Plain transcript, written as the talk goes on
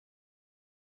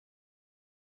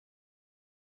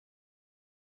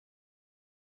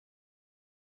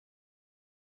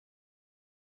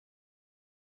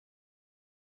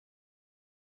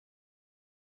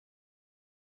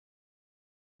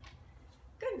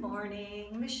Good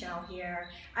morning, Michelle here.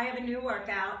 I have a new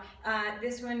workout.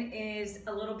 This one is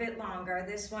a little bit longer.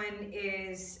 This one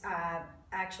is,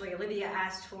 actually Olivia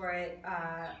asked for it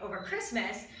over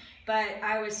Christmas, but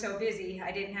I was so busy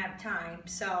I didn't have time.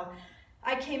 So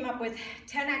I came up with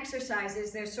 10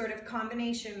 exercises. They're sort of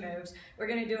combination moves. We're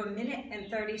gonna do 1 minute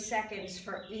and 30 seconds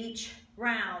for each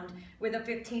round with a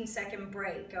 15-second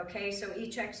break, okay? So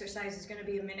each exercise is gonna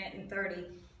be 1 minute and 30.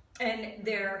 And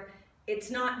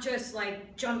it's not just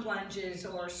like jump lunges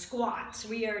or squats.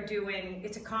 We are doing,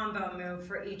 it's a combo move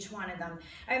for each one of them.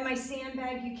 I have my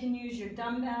sandbag. You can use your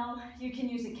dumbbell. You can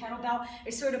use a kettlebell. I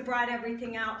sort of brought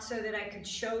everything out so that I could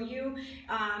show you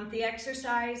the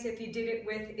exercise. If you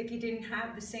didn't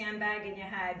have the sandbag and you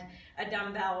had a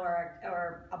dumbbell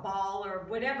or a ball or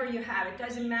whatever you have, it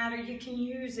doesn't matter. You can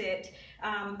use it.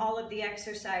 All of the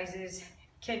exercises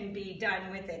can be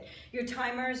done with it. Your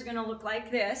timer is going to look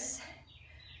like this.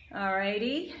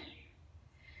 Alrighty,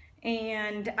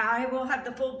 and I will have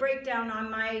the full breakdown on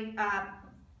my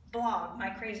blog,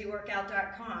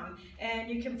 mycrazyworkout.com, and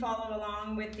you can follow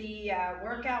along with the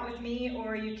workout with me,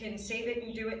 or you can save it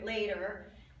and do it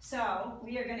later. So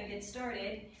we are going to get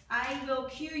started. I will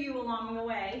cue you along the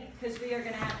way because we are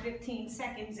going to have 15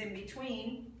 seconds in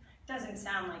between. Doesn't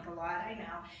sound like a lot, I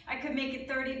know. I could make it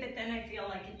 30, but then I feel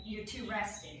like you're too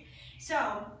rested.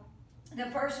 So the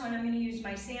first one I'm going to use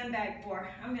my sandbag for.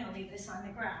 I'm going to leave this on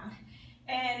the ground.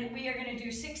 And we are going to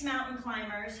do 6 mountain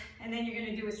climbers, and then you're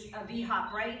going to do a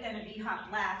V-hop right, then a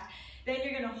V-hop left. Then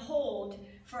you're going to hold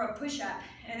for a push-up,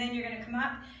 and then you're going to come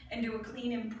up and do a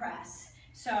clean and press.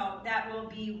 So that will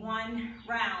be one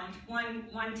round,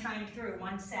 one time through,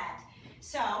 one set.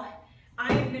 So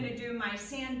I am going to do my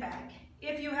sandbag.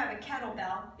 If you have a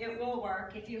kettlebell, it will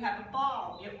work. If you have a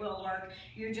ball, it will work.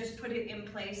 You just put it in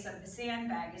place of the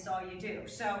sandbag is all you do.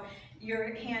 So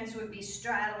your hands would be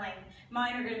straddling.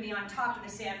 Mine are going to be on top of the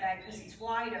sandbag because it's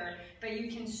wider, but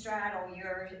you can straddle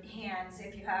your hands.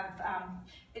 If you have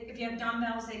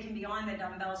dumbbells, they can be on the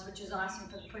dumbbells, which is awesome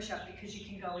for the push-up because you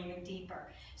can go even deeper.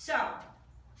 So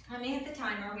let me hit the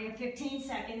timer. We have 15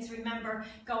 seconds. Remember,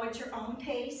 go at your own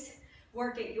pace.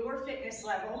 Work at your fitness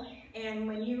level, and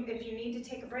if you need to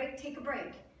take a break, take a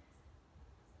break.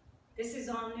 This is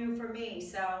all new for me,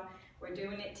 so we're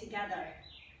doing it together.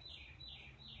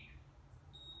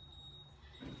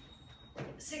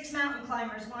 6 mountain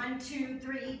climbers, 1, 2,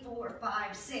 3, 4,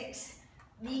 5, 6.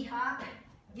 V-hop,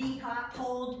 V-hop,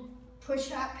 hold,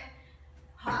 push up,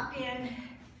 hop in,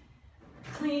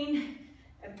 clean,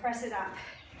 and press it up.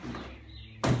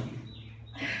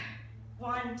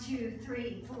 1, 2,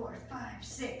 3, 4, 5,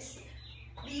 6.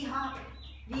 V-hop,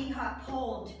 V-hop,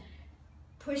 hold,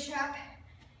 push up,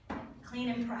 clean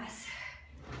and press.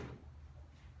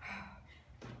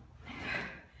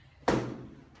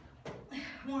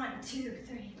 1, 2,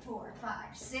 3, 4,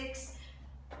 5, 6.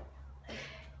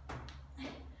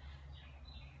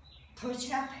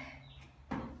 Push up,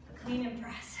 clean and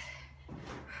press.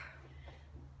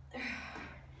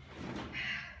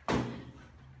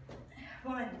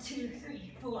 1, 2,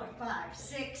 3, 4, 5,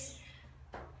 6.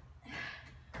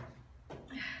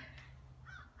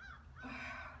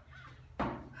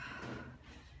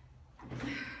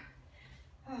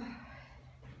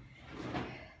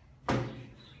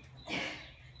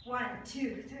 One,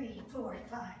 2, 3, 4,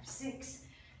 5, 6.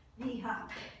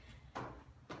 V-hop.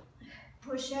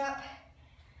 Push up.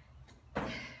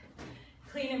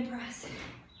 Clean and press.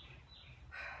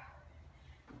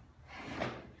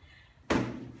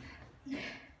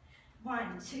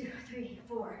 1, 2, 3,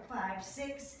 4, 5,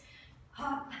 6.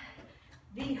 Hop,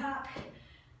 V-hop.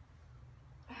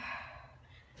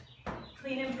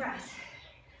 Clean and press.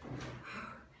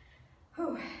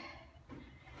 Whew.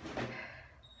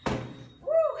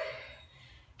 Woo.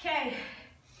 Okay,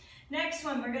 next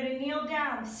one, we're gonna kneel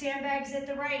down. Sandbags at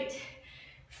the right.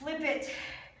 Flip it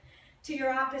to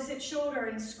your opposite shoulder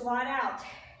and squat out.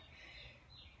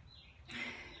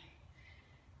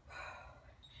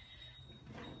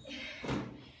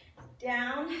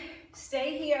 Down,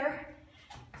 stay here,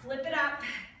 flip it up,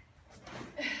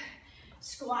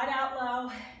 squat out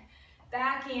low,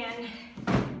 back in,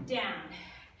 down,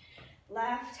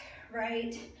 left,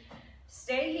 right,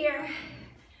 stay here,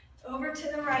 over to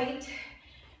the right,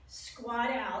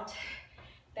 squat out,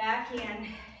 back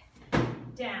in,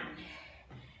 down,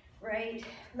 right,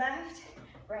 left,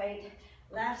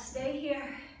 stay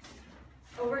here,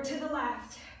 over to the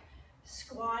left,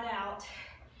 squat out,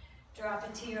 drop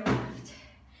it to your left.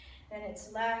 Then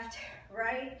it's left,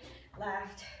 right,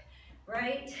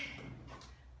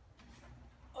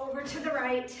 over to the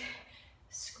right,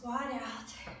 squat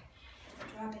out,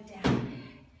 drop it down.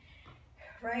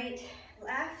 Right,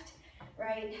 left,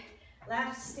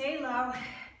 left, stay low.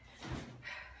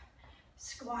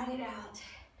 Squat it out.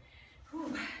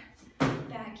 Whew.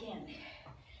 Back in.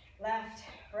 Left,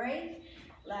 right,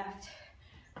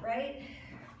 right.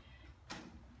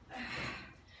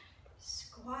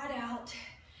 Squat out.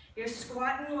 You're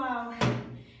squatting low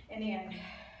and in.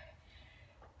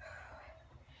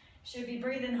 Should be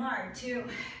breathing hard too.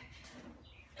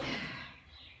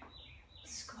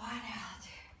 Squat out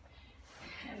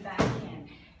and back in.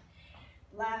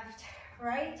 Left,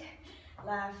 right,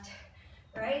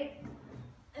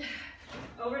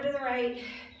 over to the right.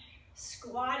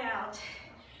 Squat out.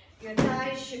 Your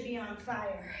thighs should be on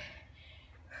fire.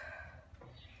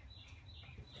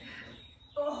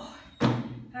 Oh,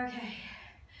 okay.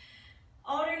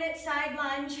 Alternate side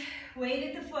lunge,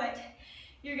 weight at the foot.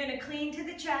 You're gonna clean to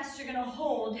the chest, you're gonna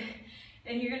hold,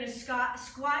 and you're gonna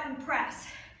squat and press,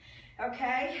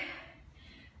 okay?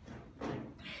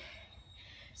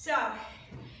 So,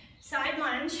 side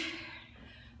lunge,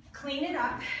 clean it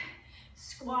up,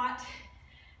 squat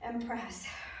and press.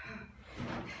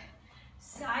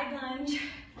 Side lunge,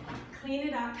 clean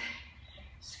it up,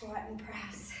 squat and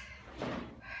press.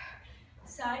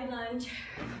 Side lunge.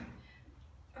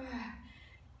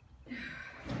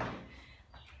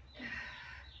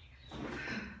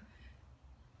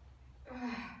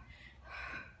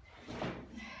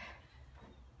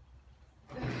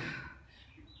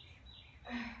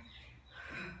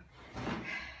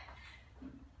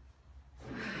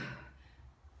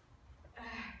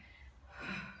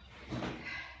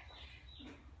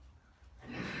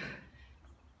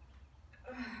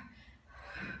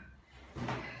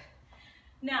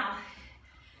 Now,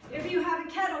 if you have a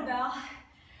kettlebell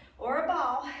or a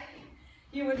ball,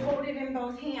 you would hold it in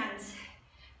both hands.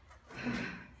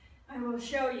 I will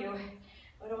show you.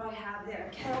 What do I have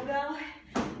there? Kettlebell.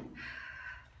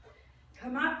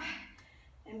 Come up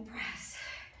and press.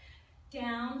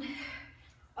 Down,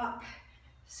 up,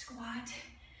 squat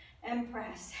and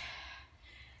press.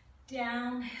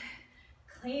 Down,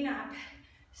 clean up,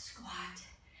 squat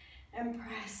and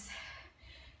press.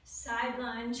 Side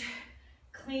lunge.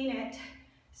 Clean it,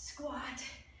 squat,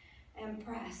 and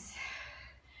press.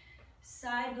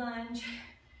 Side lunge,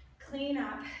 clean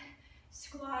up,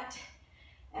 squat,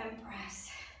 and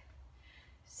press.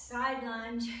 Side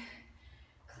lunge,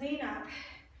 clean up,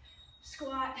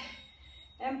 squat,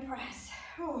 and press.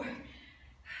 Whew.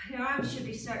 Your arms should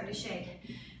be starting to shake.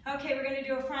 Okay, we're gonna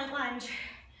do a front lunge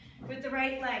with the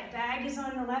right leg. Bag is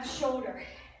on the left shoulder.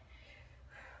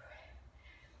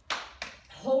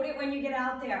 Hold it when you get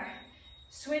out there.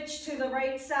 Switch to the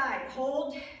right side.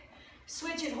 Hold,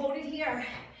 switch it, hold it here.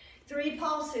 3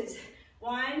 pulses.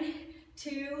 1,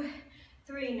 2,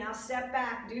 3. Now step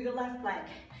back, do the left leg.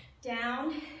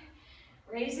 Down,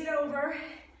 raise it over.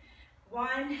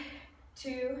 1,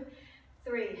 2,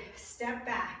 3. Step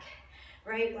back.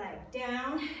 Right leg.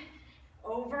 Down,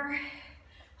 over,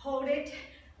 hold it.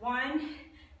 1,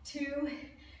 2,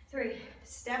 3.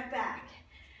 Step back.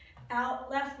 Out,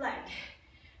 left leg.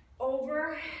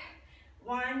 Over.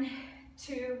 1,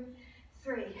 2,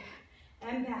 3,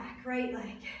 and back, right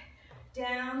leg,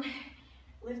 down,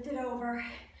 lift it over,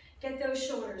 get those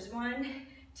shoulders, 1,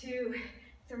 2,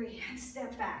 3, and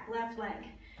step back, left leg,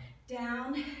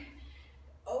 down,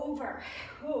 over,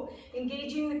 ooh,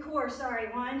 engaging the core, sorry,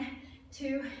 1,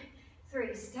 2,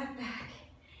 3, step back,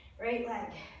 right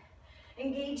leg,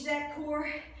 engage that core,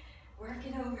 work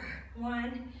it over,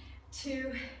 1,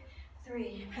 2,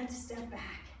 3, and step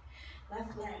back,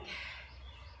 left leg,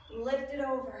 lift it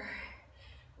over.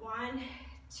 1,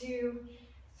 2,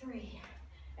 3,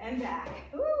 and back.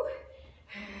 Woo.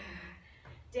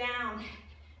 Down,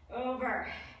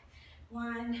 over.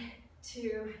 1,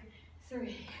 2,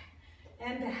 3,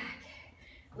 and back.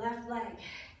 Left leg.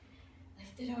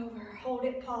 Lift it over. Hold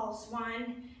it, pulse.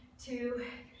 1, 2,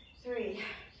 3,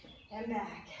 and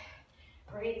back.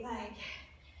 Right leg.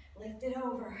 Lift it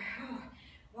over.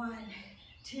 1,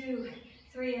 2,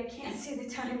 3. I can't see the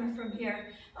timer from here.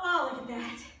 Oh, look at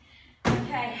that.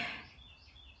 Okay.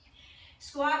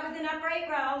 Squat with an upright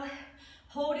row.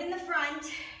 Hold in the front.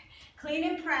 Clean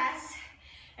and press.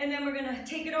 And then we're going to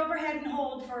take it overhead and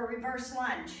hold for a reverse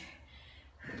lunge.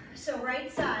 So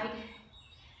right side.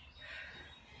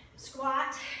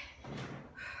 Squat.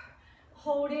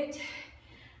 Hold it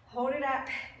up.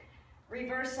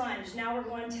 Reverse lunge. Now we're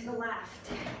going to the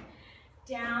left.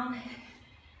 Down.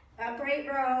 Upright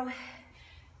row.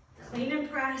 Clean and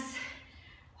press.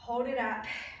 Hold it up.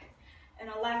 And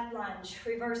a left lunge.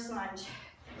 Reverse lunge.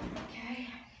 Okay.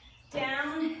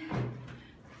 Down.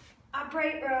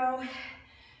 Upright row.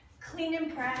 Clean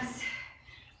and press.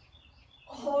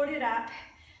 Hold it up.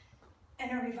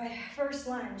 And a reverse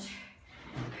lunge.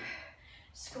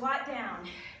 Squat down,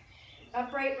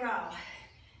 upright row.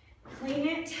 Clean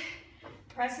it,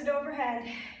 press it overhead,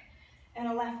 and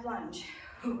a left lunge.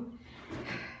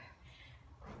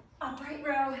 Upright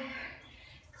row,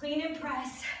 clean and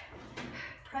press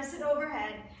it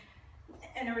overhead,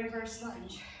 and a reverse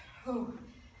lunge.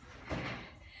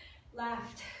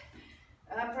 Left,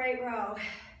 upright row,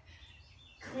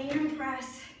 clean and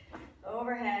press,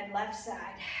 overhead, left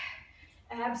side.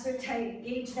 Abs are tight,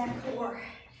 engage that core.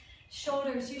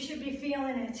 Shoulders, you should be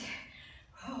feeling it.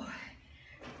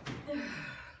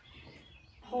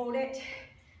 Hold it,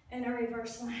 and a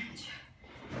reverse lunge.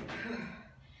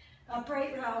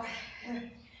 Upright row.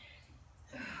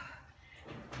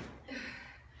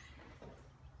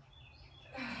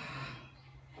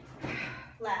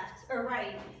 Left, or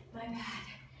right, my bad.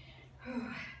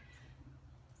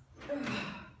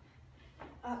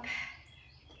 Up,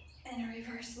 and a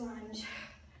reverse lunge.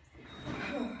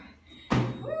 Woo.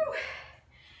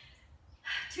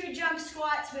 2 jump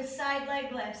squats with side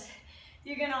leg lifts.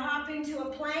 You're gonna hop into a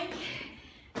plank,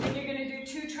 and you're gonna do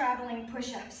 2 traveling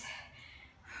push-ups.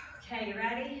 Okay, you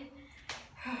ready?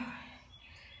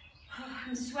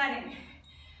 I'm sweating.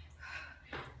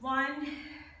 1,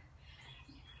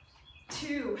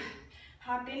 2,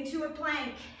 hop into a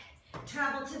plank,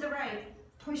 travel to the right,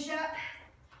 push up,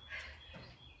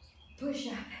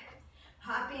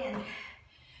 hop in,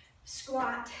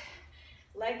 squat,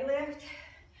 leg lift,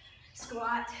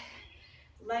 squat,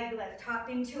 leg lift, hop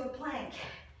into a plank,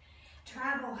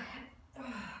 travel,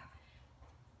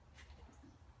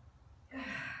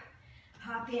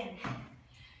 hop in,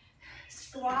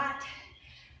 squat,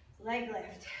 leg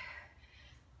lift,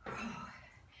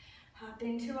 hop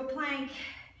into a plank,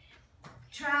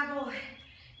 travel.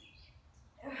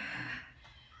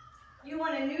 You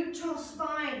want a neutral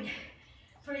spine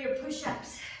for your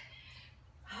push-ups.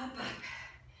 Hop up,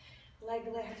 leg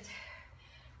lift,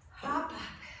 hop up,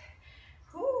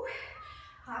 whoo.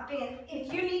 Hop in.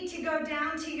 If you need to go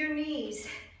down to your knees,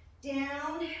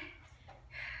 down,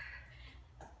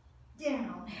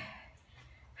 down,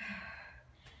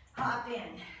 hop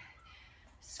in,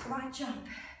 squat jump,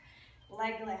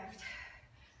 leg lift,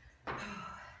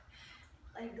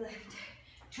 leg lift,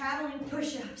 traveling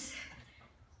push-ups.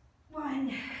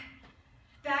 1,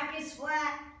 back is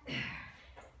flat,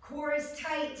 core is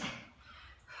tight,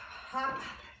 hop up,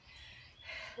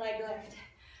 leg lift,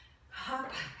 hop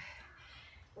up,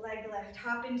 leg lift,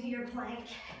 hop into your plank,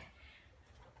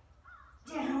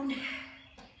 down,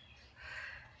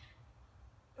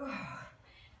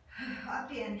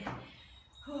 hop in,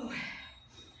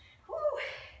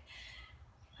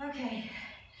 okay,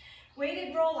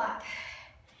 weighted roll up.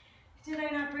 Did I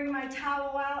not bring my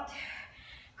towel out?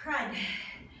 Crud.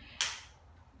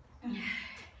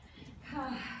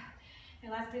 I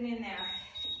left it in there.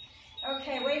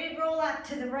 Okay, weighted roll up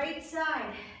to the right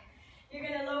side. You're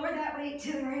gonna lower that weight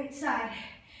to the right side.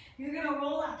 You're gonna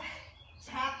roll up,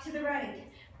 tap to the right,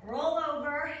 roll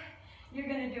over. You're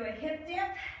gonna do a hip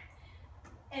dip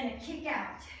and a kick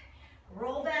out.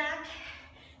 Roll back,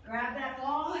 grab that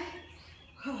ball,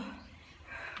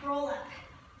 roll up,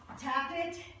 tap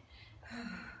it,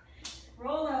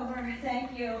 roll over,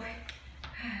 thank you.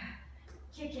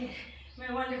 Kick it.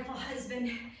 My wonderful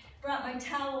husband brought my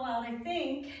towel out, I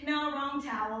think. No, wrong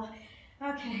towel.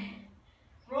 Okay.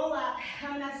 Roll up.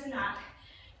 I'm messing up.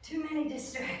 Too many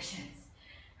distractions.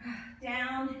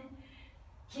 Down,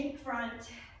 kick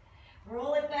front,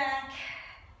 roll it back,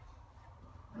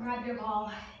 grab your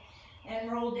ball,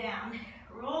 and roll down.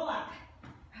 Roll up.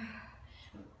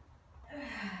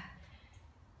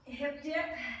 Hip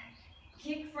dip,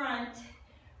 kick front,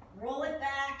 roll it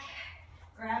back,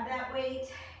 grab that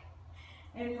weight,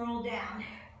 and roll down.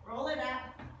 Roll it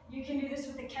up. You can do this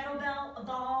with a kettlebell, a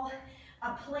ball,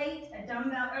 a plate, a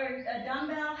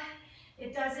dumbbell.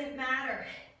 It doesn't matter.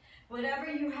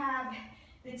 Whatever you have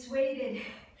that's weighted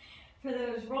for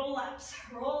those roll-ups,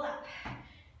 roll up.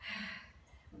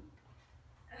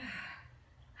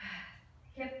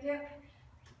 Hip dip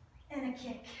and a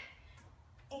kick.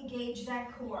 Engage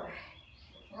that core.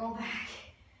 Roll back.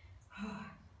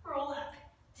 Roll up.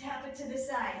 Tap it to the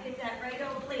side. Hit that right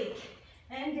oblique.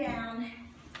 And down.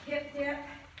 Hip dip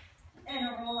and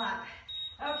a roll up.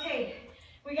 Okay,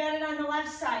 we got it on the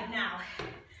left side now.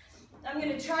 I'm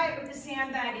going to try it with the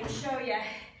sandbag and show you.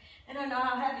 I don't know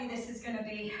how heavy this is going to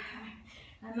be.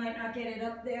 I might not get it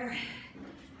up there.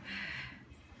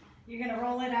 You're going to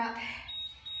roll it up.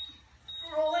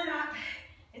 Roll it up.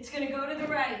 It's going to go to the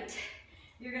right.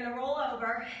 You're going to roll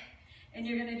over, and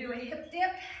you're going to do a hip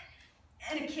dip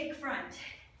and a kick front,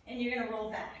 and you're going to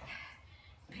roll back.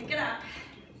 Pick it up.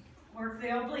 Work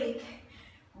the oblique.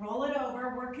 Roll it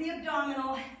over. Work the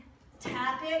abdominal.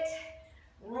 Tap it,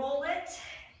 roll it,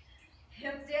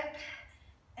 hip dip,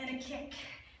 and a kick.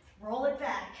 Roll it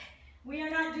back. We are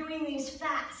not doing these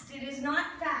fast. It is not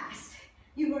fast.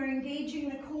 You are engaging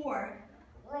the core.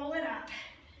 Roll it up,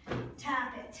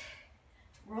 tap it,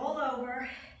 roll over,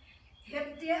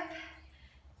 hip dip,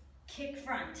 kick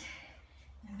front,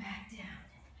 and back down.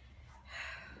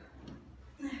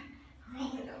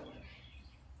 Roll it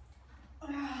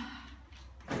over.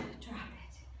 Drop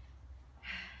it.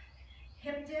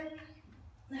 Hip dip,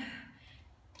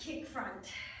 kick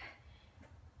front.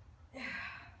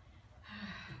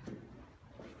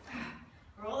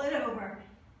 Roll it over.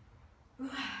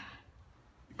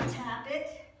 Tap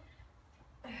it.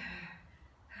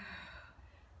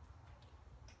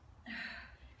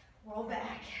 Roll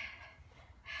back.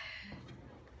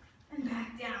 And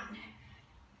back down.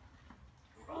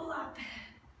 Roll up.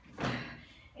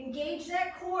 Engage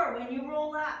that core when you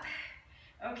roll up.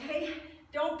 Okay?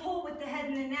 Don't pull with the head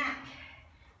and the neck.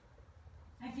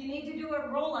 If you need to do a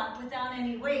roll up without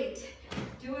any weight,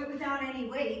 do it without any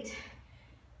weight.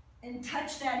 And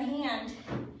touch that hand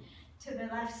to the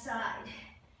left side.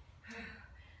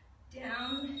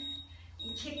 Down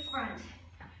and kick front.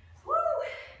 Woo!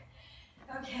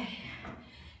 Okay,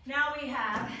 now we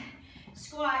have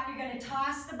squat. You're gonna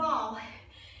toss the ball.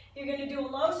 You're gonna do a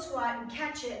low squat and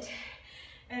catch it.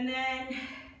 And then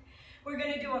we're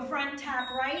gonna do a front tap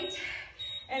right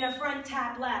and a front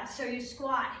tap left. So you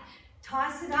squat,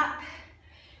 toss it up,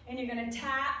 and you're gonna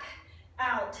tap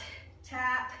out,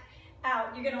 tap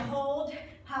out. You're gonna hold,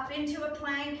 hop into a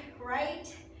plank,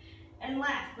 right and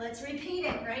left. Let's repeat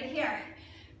it right here.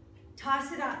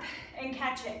 Toss it up and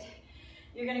catch it.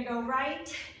 You're gonna go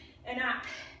right and up,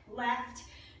 left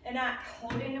and up.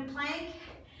 Hold in a plank,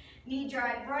 knee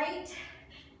drive right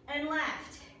and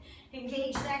left.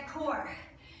 Engage that core.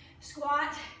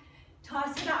 Squat,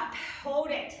 toss it up,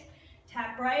 hold it.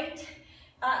 Tap right,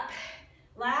 up,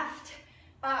 left,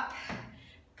 up.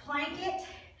 Plank it,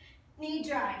 knee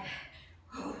drive.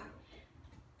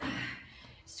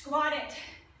 Squat it,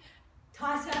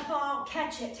 toss that ball,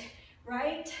 catch it.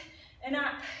 Right and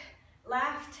up,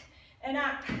 left and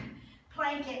up.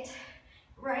 Plank it,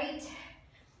 right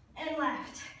and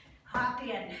left. Hop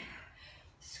in,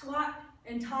 squat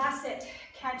and toss it,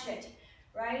 catch it.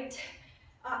 Right,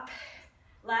 up,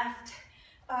 left,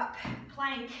 up.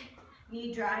 Plank,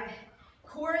 knee drive.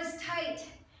 Core is tight.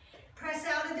 Press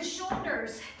out of the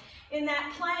shoulders in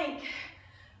that plank.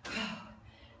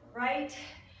 Right,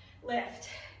 lift,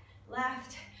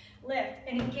 left, lift,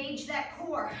 and engage that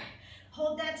core.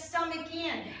 Hold that stomach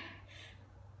in.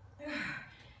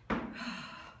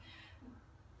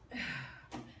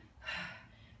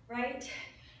 Right,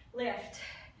 lift,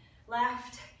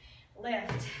 left,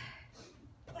 lift.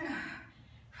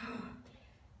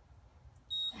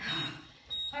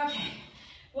 Okay,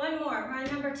 one more, run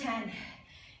number 10.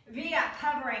 V up,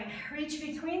 hovering, reach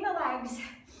between the legs,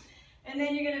 and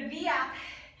then you're gonna V up,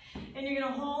 and you're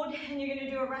gonna hold, and you're gonna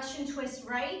do a Russian twist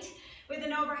right, with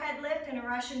an overhead lift, and a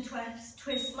Russian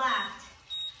twist left.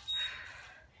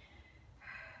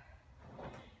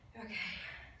 Okay,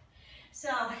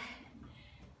 so,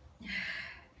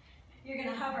 you're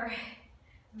gonna hover,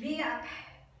 V up,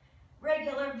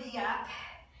 regular V up,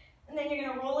 and then you're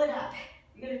gonna roll it up.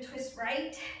 You're gonna twist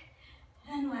right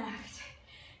and left.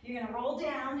 You're gonna roll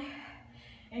down,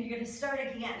 and you're gonna start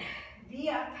again. V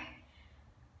up,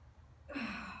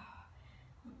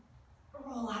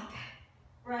 roll up,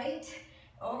 right,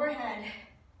 overhead,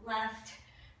 left,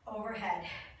 overhead,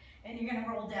 and you're gonna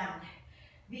roll down.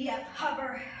 V up,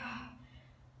 hover.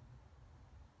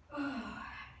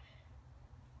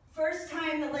 First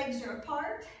time the legs are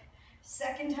apart,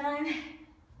 second time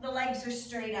the legs are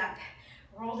straight up.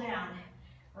 Roll down,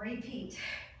 repeat.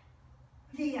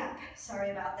 V up,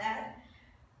 sorry about that.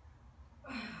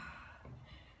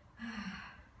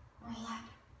 Roll up,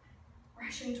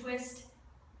 Russian twist,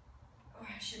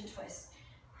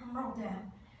 roll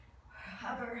down,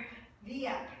 hover, V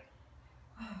up,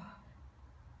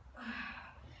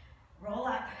 roll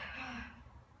up,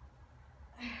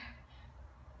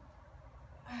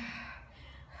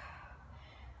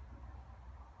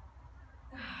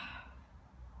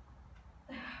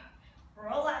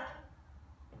 roll up,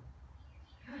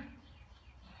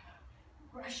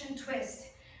 Russian twist.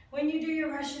 When you do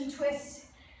your Russian twist,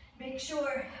 make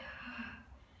sure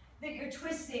that you're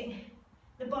twisting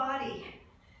the body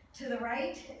to the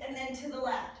right and then to the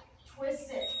left.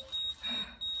 Twist it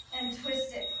and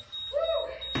twist it.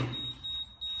 Woo!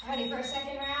 Ready for a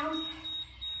second round?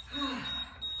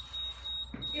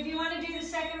 If you want to do the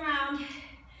second round,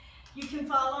 you can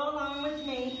follow along with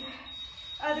me.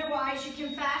 Otherwise, you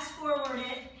can fast forward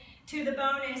it to the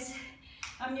bonus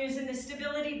I'm using the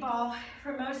stability ball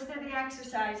for most of the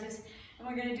exercises, and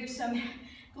we're gonna do some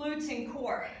glutes and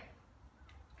core.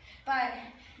 But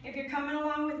if you're coming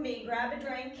along with me, grab a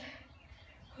drink.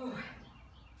 I'm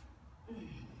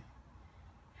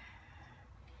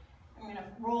gonna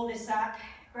roll this up,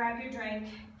 grab your drink.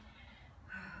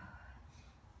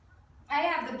 I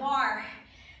have the bar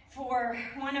for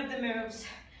one of the moves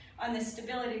on the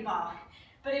stability ball.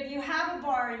 But if you have a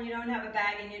bar and you don't have a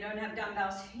bag and you don't have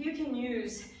dumbbells, you can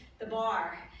use the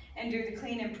bar and do the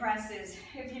clean and presses.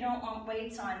 If you don't want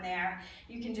weights on there,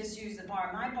 you can just use the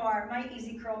bar. My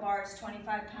easy curl bar is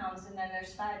 25 pounds, and then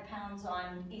there's 5 pounds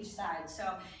on each side.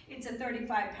 So it's a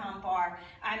 35-pound bar.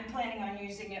 I'm planning on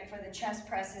using it for the chest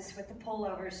presses with the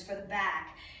pullovers for the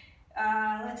back.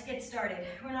 Let's get started.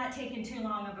 We're not taking too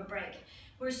long of a break.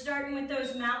 We're starting with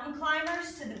those mountain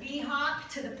climbers, to the V-hop,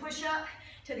 to the push-up,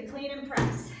 to the clean and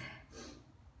press.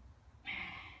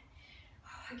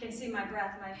 I can see my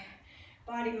breath. My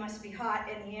body must be hot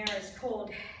and the air is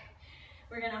cold.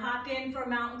 We're gonna hop in for a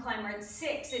mountain climber. It's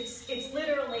 6. It's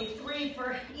literally 3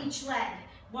 for each leg.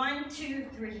 1, 2,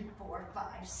 3, 4,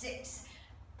 5, 6.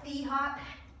 V-hop,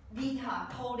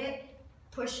 V-hop. Hold it,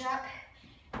 push up,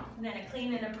 and then a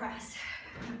clean and a press.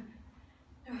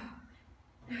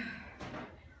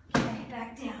 Okay,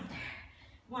 back down.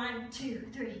 1, 2,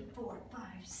 3, 4, 5,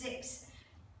 6.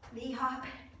 V-hop,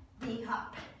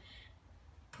 V-hop.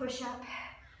 Push up,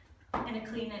 and a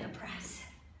clean and a press.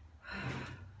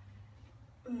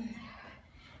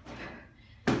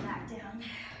 Back down.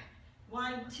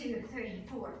 1, 2, 3,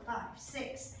 4, 5,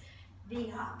 6.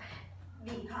 V-hop,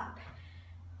 V-hop.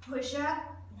 Push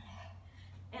up,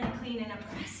 and a clean and a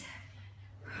press.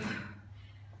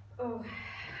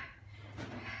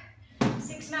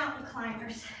 6 mountain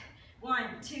climbers.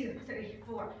 1, 2, 3,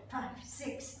 4, 5,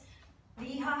 6.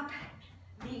 V-hop,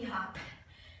 V-hop.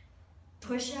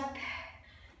 Push up,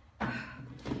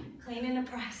 clean and a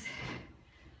press.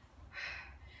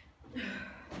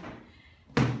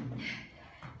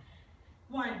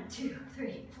 1, 2,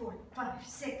 3, 4, 5,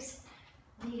 6.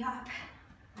 V-hop,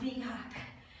 V-hop.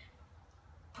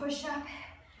 Push up,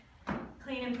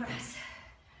 clean and press.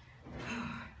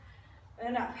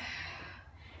 And up.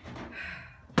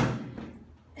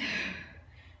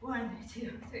 1,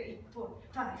 2, 3, 4,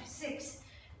 5, 6.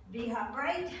 V-hop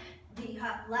right,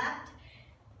 V-hop left.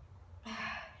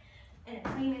 And a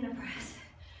clean and a press.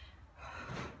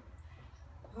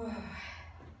 Woo!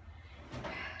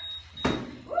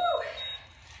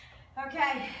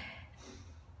 Okay.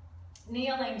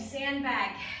 Kneeling,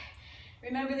 sandbag.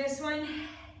 Remember this one?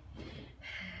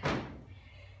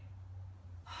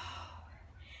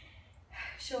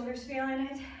 Shoulders feeling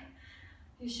it?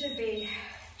 You should be.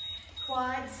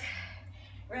 Quads,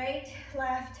 right,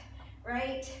 left,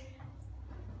 right.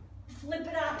 Flip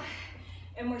it up,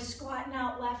 and we're squatting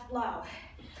out left low.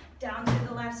 Down to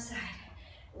the left side.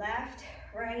 Left,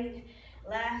 right,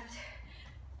 left,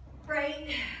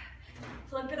 right.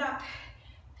 Flip it up,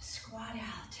 squat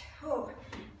out. Oh.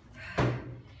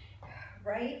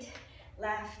 Right,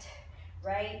 left,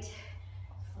 right.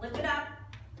 Flip it up,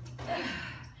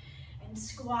 and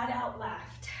squat out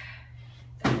left.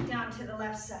 Back down to the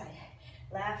left side.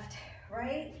 Left,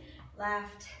 right,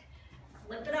 left.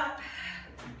 Flip it up.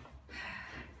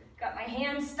 Got my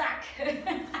hand stuck.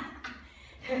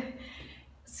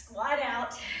 Squat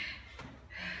out.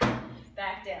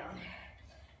 Back down.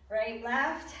 Right,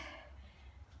 left.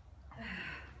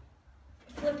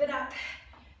 Flip it up.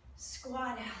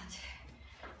 Squat out.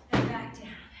 And back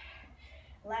down.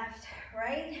 Left,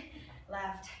 right,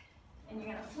 left. And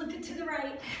you're gonna flip it to the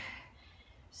right.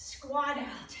 Squat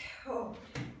out. Oh.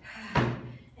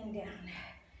 And down.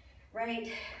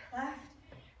 Right, left,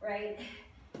 right.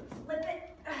 Flip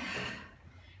it.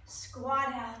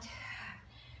 Squat out.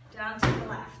 Down to the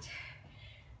left.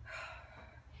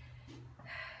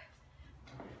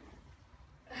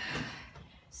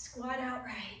 Squat out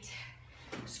right.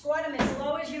 Squat them as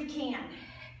low as you can.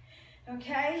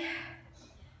 Okay?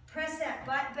 Press that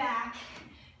butt back.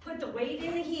 Put the weight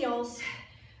in the heels.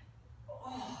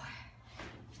 Oh.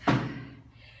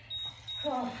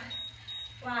 Oh.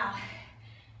 Wow.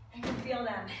 I can feel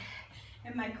them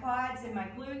in my quads and my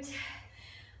glutes.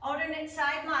 Alternate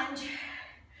side lunge.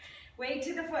 Weight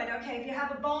to the foot. Okay, if you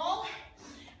have a ball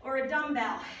or a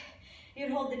dumbbell,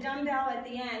 you'd hold the dumbbell at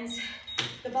the ends,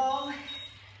 the ball,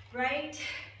 right?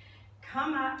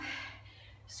 Come up,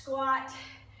 squat,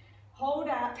 hold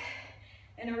up,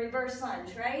 and a reverse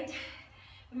lunge, right?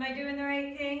 Am I doing the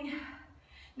right thing?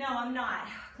 No, I'm not.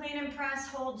 Clean and press,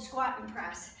 hold, squat and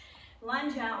press.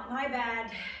 Lunge out, my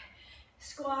bad.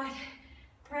 Squat,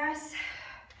 press,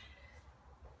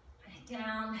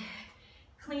 down,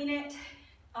 clean it,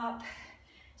 up,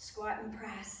 squat and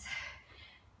press,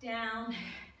 down,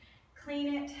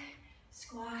 clean it,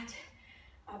 squat,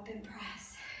 up and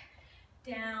press,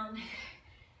 down,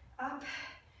 up,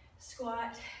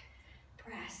 squat,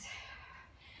 press,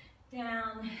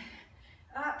 down,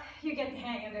 up. You get the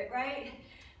hang of it, right?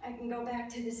 I can go back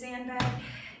to the sandbag,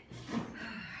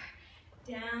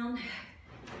 down,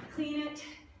 clean it,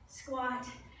 squat,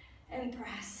 and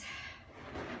press.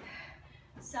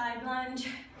 Side lunge,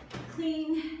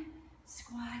 clean,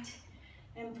 squat,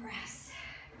 and press.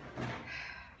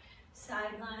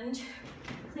 Side lunge,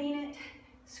 clean it,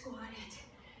 squat it,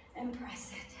 and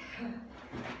press it.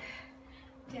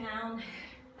 Down,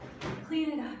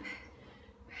 clean it up,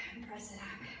 and press it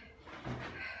up.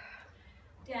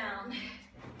 Down,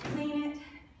 clean it,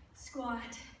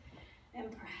 squat,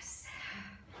 and press.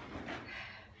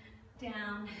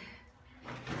 Down,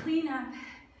 clean up,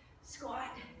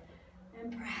 squat,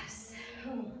 and press.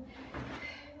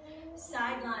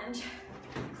 Side lunge,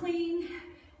 clean,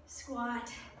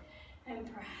 squat, and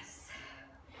press.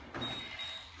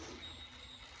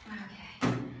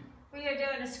 Okay, we are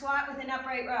doing a squat with an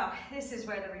upright row. This is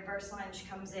where the reverse lunge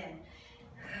comes in.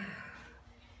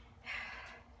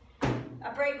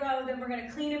 Upright row, then we're going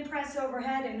to clean and press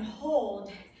overhead and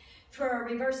hold for a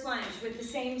reverse lunge with the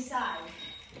same side.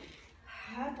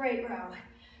 Upright row.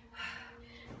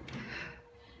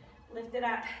 Lift it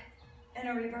up and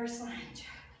a reverse lunge.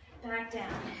 Back down.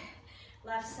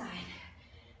 Left side.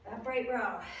 Upright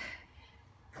row.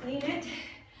 Clean it.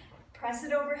 Press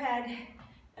it overhead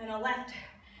and a left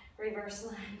reverse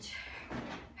lunge.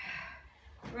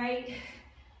 Right.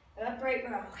 Upright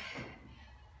row.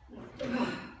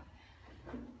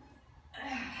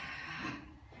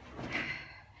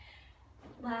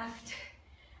 Left.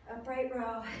 Upright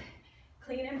row.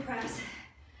 Clean and press.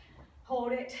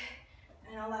 Hold it.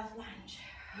 And a left lunge.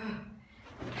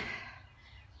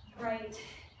 Right,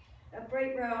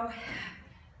 upright row,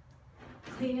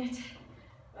 clean it,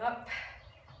 up,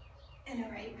 and a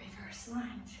right reverse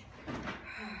lunge.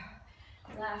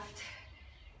 Left,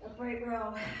 upright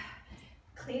row,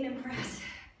 clean and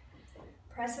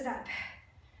press it up.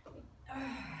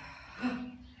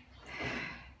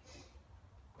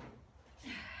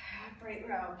 Upright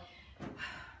row,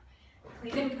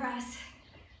 clean and press.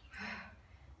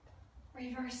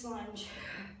 Reverse lunge.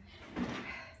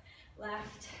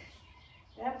 Left.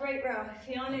 Upright row.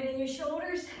 Feeling it in your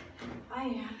shoulders? I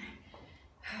am.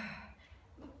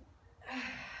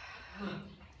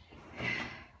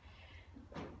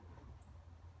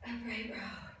 Upright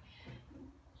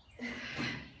row.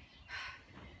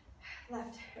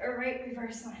 Left or right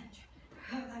reverse lunge.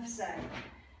 Left side.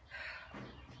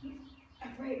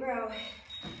 Upright row.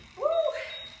 Woo!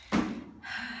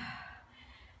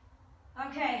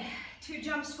 Okay. 2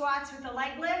 jump squats with a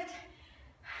leg lift,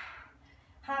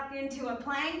 hop into a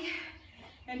plank,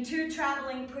 and 2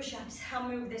 traveling push-ups. I'll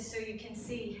move this so you can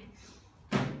see.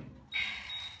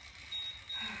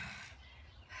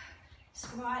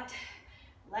 Squat,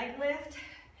 leg lift,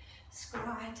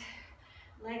 squat,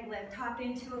 leg lift. Hop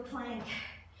into a plank.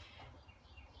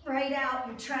 Right out,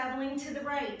 you're traveling to the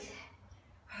right.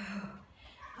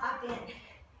 Hop in.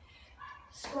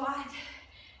 Squat,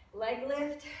 leg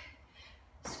lift,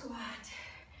 squat,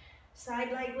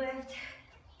 side leg lift,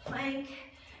 plank,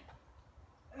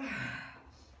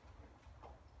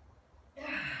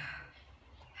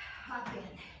 hop in,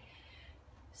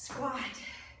 squat,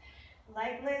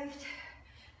 leg lift,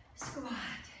 squat,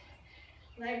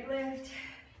 leg lift,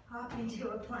 hop into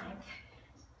a plank.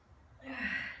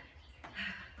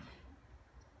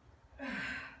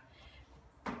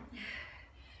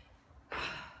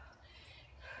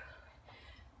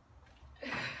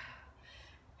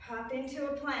 Hop into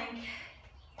a plank,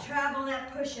 travel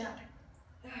that push-up.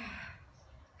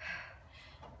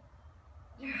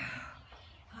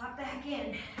 Hop back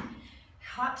in,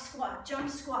 hop squat, jump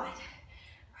squat,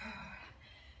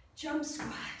 jump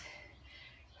squat.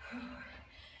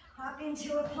 Hop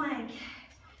into a plank.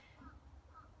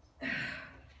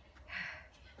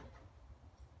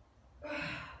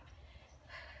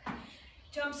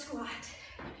 Jump squat,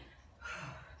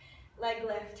 leg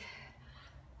lift.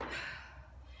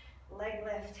 Leg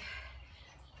lift,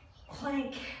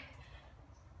 plank,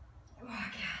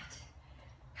 walk out,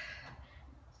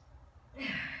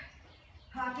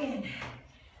 hop in.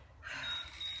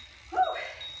 Whew.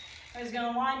 I was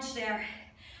gonna launch there.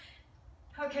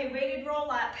 Okay, weighted roll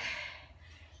up.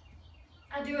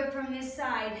 I'll do it from this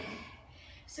side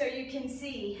so you can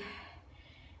see.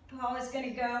 Ball is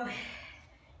gonna go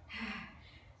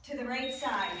to the right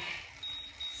side.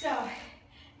 So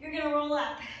you're gonna roll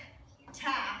up,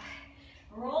 tap,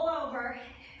 roll over,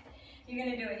 You're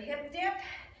gonna do a hip dip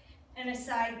and a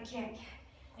side kick.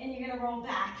 And you're gonna roll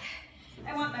back.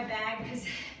 I want my bag because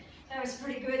that was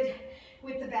pretty good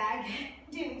with the bag.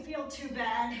 Didn't feel too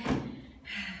bad.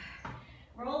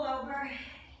 Roll over,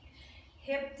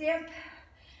 hip dip,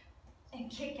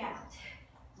 and kick out.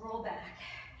 Roll back.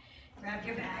 Grab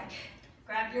your bag,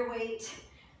 grab your weight.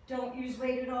 Don't use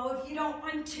weight at all if you don't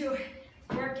want to.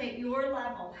 Work at your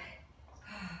level.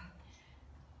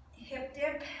 Hip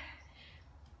dip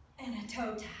and a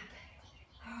toe tap.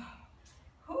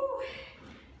 Whew.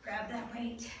 Grab that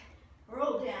weight,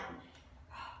 roll down,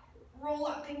 roll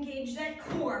up, engage that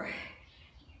core.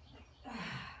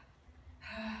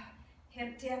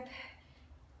 Hip dip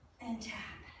and tap,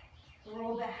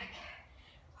 roll back.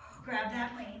 Grab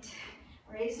that weight,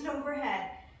 raise it overhead.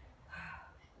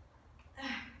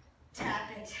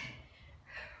 Tap it,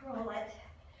 roll it,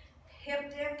 hip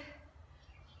dip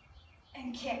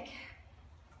and kick.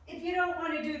 If you don't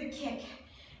want to do the kick,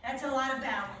 that's a lot of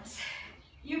balance.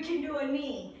 You can do a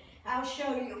knee. I'll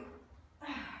show you.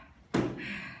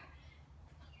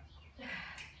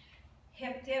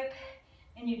 Hip dip,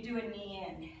 and you do a knee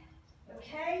in.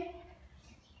 Okay?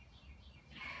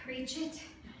 Reach it,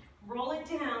 roll it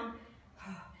down,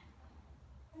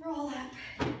 roll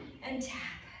up, and tap.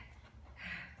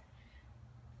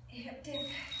 Hip dip,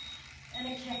 and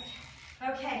a kick.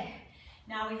 Okay,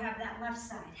 now we have that left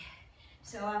side.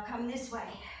 So I'll come this way.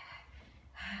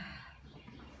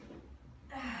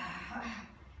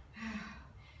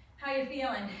 How you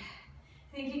feeling?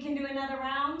 Think you can do another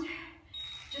round?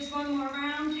 Just one more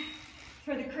round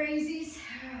for the crazies.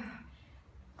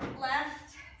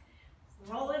 Left,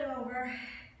 roll it over,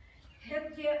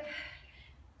 hip dip,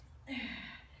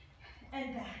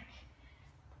 and back.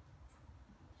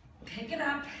 Pick it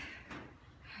up,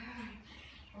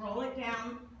 roll it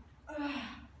down,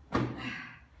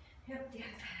 hip dip,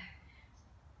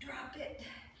 drop it,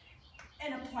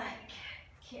 and a plank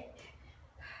kick.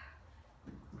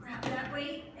 Grab that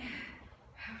weight,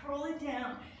 roll it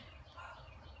down.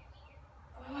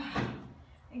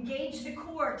 Engage the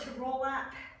core to roll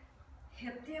up.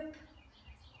 Hip dip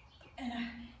and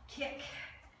a kick.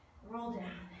 Roll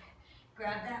down.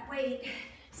 Grab that weight.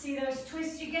 See those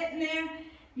twists you get in there?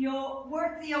 You'll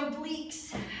work the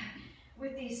obliques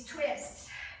with these twists.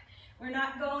 We're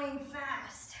not going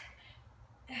fast.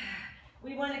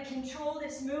 We want to control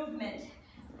this movement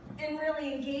and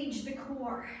really engage the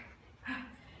core.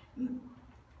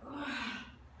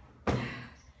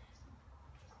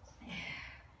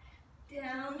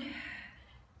 Down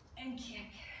and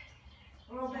kick.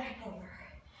 Roll back over.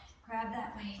 Grab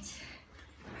that weight.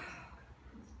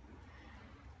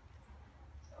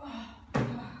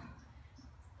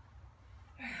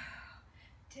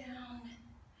 Down.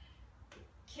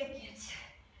 Kick it.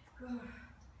 Grab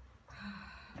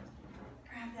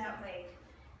that weight.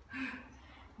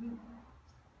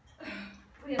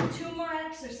 We have 2 more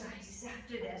exercises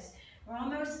after this. We're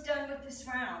almost done with this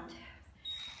round.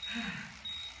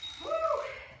 Woo!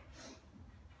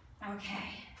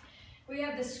 Okay, we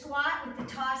have the squat with the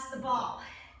toss the ball.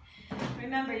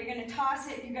 Remember, you're gonna toss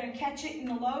it, you're gonna catch it in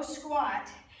the low squat,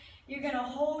 you're gonna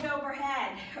hold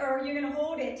overhead, or you're gonna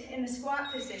hold it in the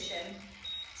squat position.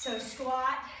 So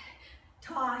squat,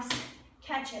 toss,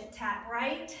 catch it, tap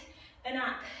right and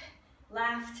up,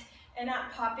 left and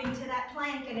up, pop into that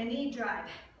plank and a knee drive,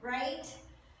 right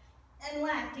and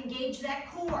left, engage that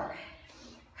core.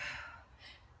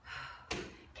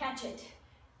 Catch it,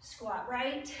 squat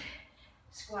right,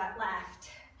 squat left,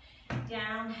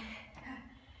 down,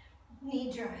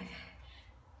 knee drive,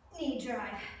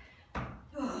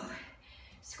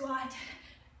 squat,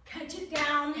 catch it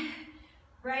down,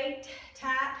 right,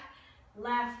 tap,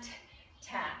 left,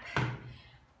 tap,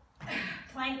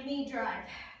 plank knee drive,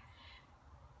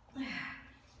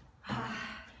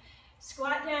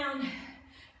 squat down,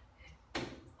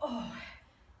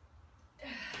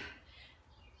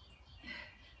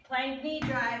 plank knee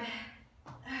drive,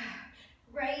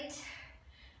 right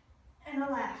and a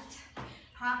left,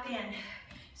 hop in,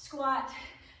 squat,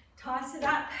 toss it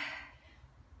up,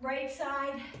 right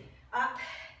side, up,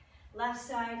 left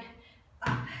side,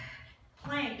 up,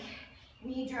 plank,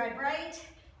 knee drive right,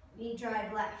 knee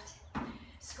drive left,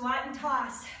 squat and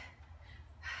toss,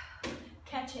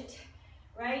 catch it,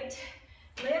 right,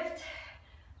 lift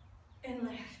and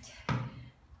lift.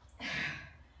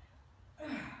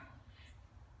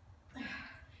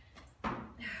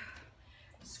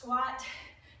 Squat,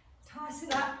 toss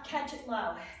it up, catch it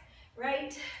low,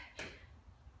 right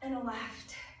and a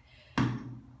left.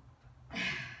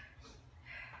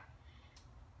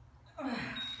 Woo.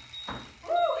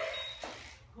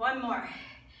 One more,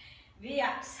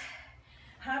 V-ups,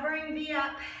 hovering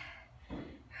V-up,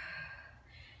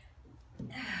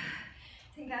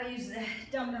 I'll use the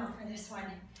dumbbell for this one.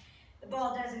 The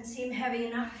ball doesn't seem heavy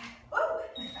enough.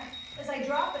 Woo! As I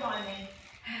drop it on me.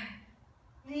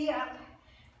 V up,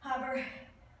 hover,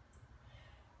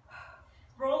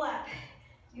 roll up.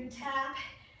 You tap,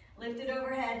 lift it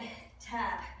overhead,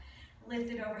 tap,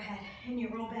 lift it overhead, and you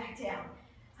roll back down.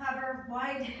 Hover,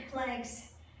 wide legs,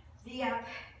 V up,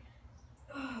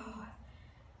 oh,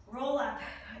 roll up,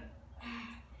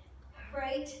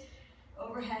 right,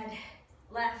 overhead,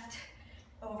 left,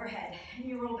 overhead, and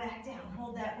you roll back down.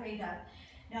 Hold that weight up.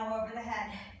 Now over the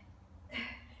head.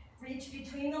 Reach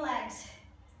between the legs,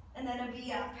 and then a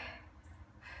V up.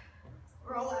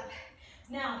 Roll up.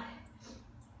 Now,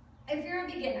 if you're a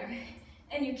beginner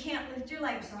and you can't lift your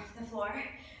legs off the floor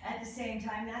at the same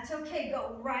time, that's okay.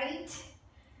 Go right,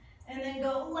 and then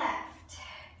go left.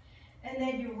 And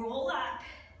then you roll up,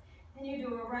 and you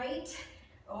do a right,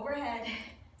 overhead,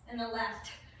 and a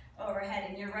left, overhead.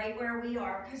 And you're right where we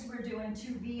are because we're doing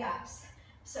 2 V-ups.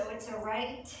 So it's a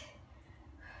right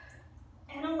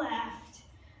and a left.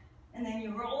 And then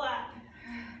you roll up,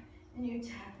 and you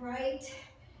tap right,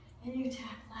 and you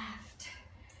tap left,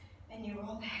 and you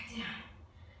roll back down.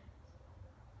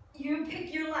 You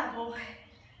pick your level.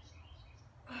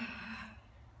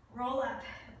 Roll up.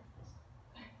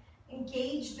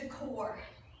 Engage the core.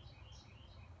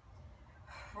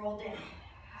 Roll down.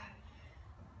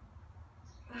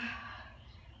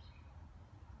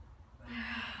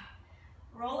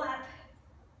 Roll up.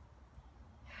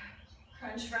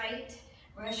 Crunch right.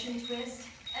 Russian twist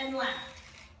and left.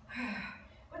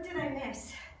 What did I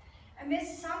miss? I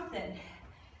missed something.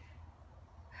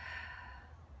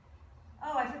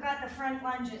 Oh, I forgot the front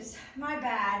lunges. My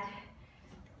bad.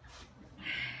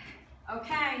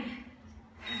 Okay.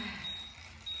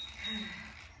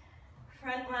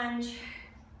 Front lunge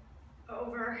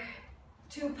over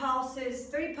 2 pulses,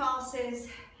 3 pulses,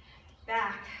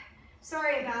 back.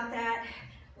 Sorry about that.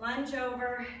 Lunge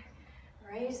over.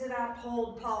 Raise it up,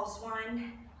 hold pulse,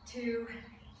 1, 2,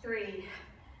 3,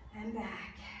 and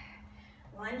back.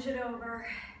 Lunge it over,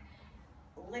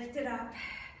 lift it up,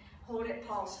 hold it,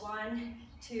 pulse, 1,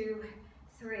 2,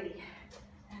 3,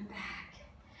 and back.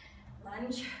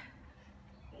 Lunge,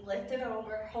 lift it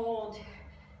over, hold,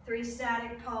 3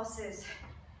 static pulses.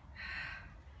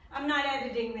 I'm not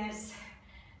editing this,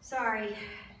 sorry.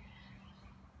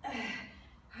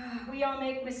 We all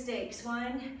make mistakes,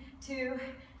 1, 2,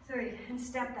 3, and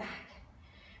step back.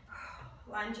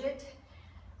 Lunge it,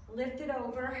 lift it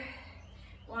over,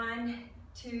 1,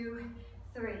 2,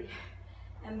 3,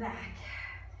 and back.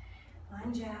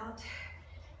 Lunge out,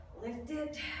 lift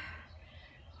it,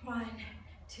 1,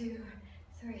 2,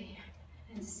 3,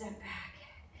 and step back.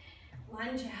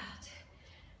 Lunge out,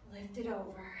 lift it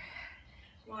over,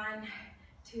 1,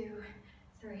 2,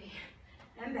 3,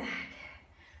 and back.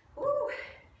 Woo!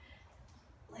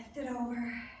 Lift it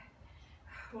over,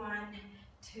 1,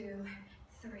 2,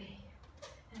 3,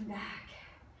 and back.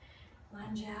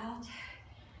 Lunge out,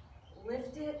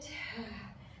 lift it.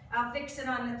 I'll fix it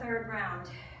on the 3rd round.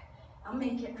 I'll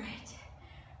make it right.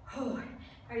 Oh,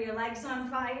 are your legs on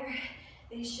fire?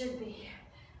 They should be.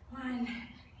 1,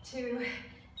 2,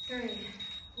 3.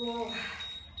 Whoa.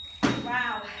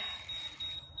 Wow.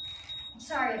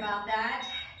 Sorry about that.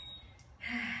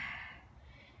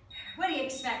 What do you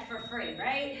expect for free,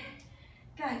 right?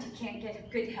 God, you can't get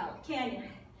good help, can you?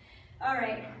 All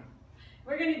right,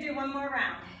 we're gonna do 1 more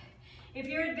round. If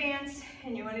you're advanced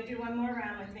and you wanna do 1 more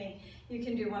round with me, you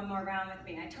can do 1 more round with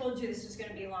me. I told you this was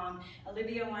gonna be long.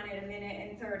 Olivia wanted 1 minute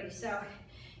and 30, so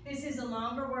this is a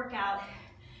longer workout.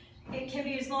 It can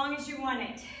be as long as you want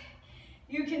it.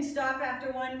 You can stop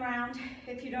after 1 round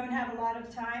if you don't have a lot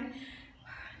of time.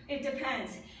 It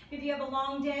depends. If you have a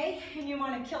long day and you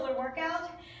want a killer workout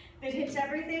that hits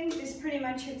everything, this pretty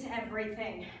much hits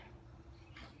everything.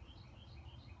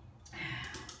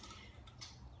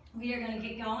 We are gonna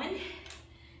get going,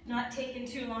 not taking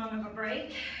too long of a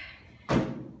break.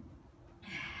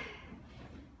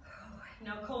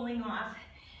 No cooling off,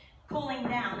 cooling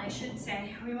down, I should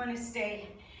say. We wanna stay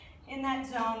in that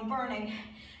zone, burning.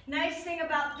 Nice thing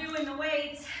about doing the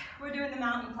weights, we're doing the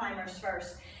mountain climbers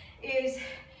first, is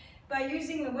by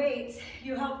using the weights,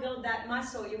 you help build that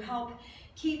muscle, you help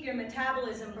keep your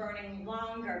metabolism burning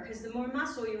longer, because the more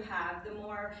muscle you have, the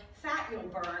more fat you'll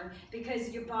burn, because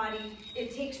your body,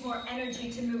 it takes more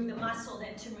energy to move the muscle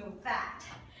than to move fat.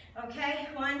 Okay,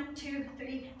 1, 2,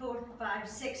 3, 4, 5,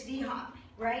 6, V-hop.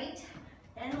 Right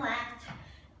and left.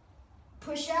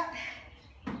 Push up,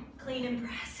 clean and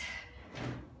press.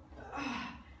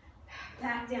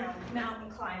 Back down, mountain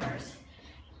climbers.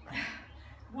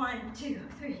 1, 2,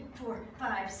 3, 4,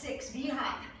 5, 6,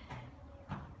 V-hop.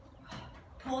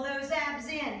 Pull those abs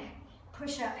in.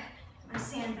 push up. My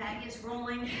sandbag is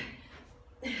rolling.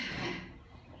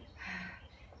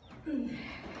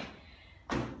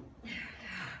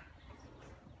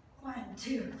 1,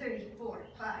 2, 3, 4,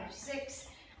 5, 6.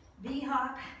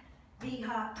 V-hop,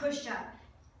 push up.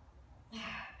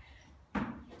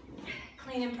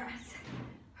 Clean and press.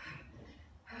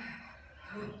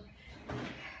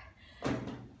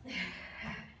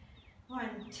 1,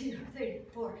 2, 3,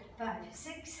 4, 5,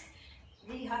 6.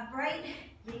 V-hop right,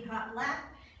 V-hop left.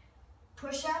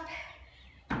 Push up,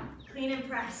 clean and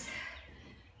press.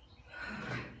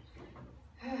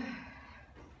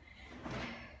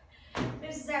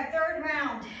 This is our third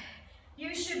round.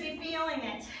 You should be feeling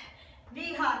it.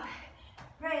 V-hop,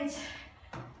 right,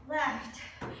 left,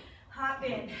 hop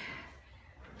in.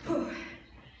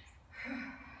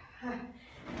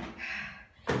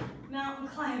 Mountain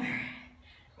climber.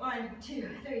 1, 2,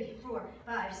 3, 4,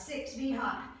 5, 6.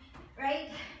 V-hop,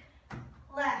 right,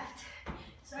 left.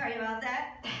 Sorry about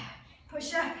that.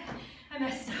 Push up. I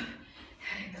messed up.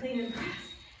 Clean and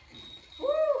press. Woo!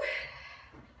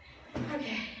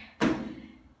 Okay.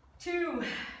 2.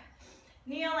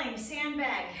 Kneeling,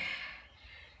 sandbag.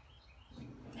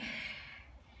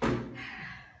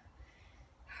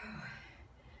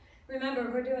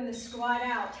 Remember, we're doing the squat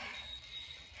out.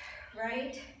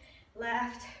 Right,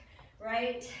 left,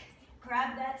 right.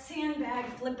 Grab that sandbag,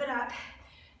 flip it up.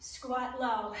 Squat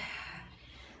low.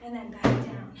 And then back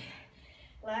down.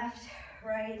 Left,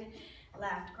 right,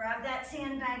 left. Grab that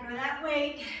sandbag or that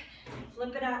weight.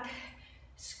 Flip it up.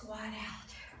 Squat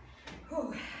out.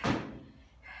 Whew.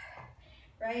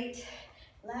 Right,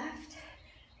 left,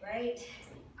 right.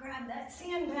 Grab that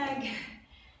sandbag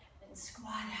and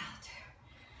squat out.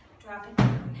 Drop it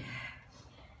down.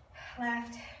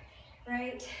 Left,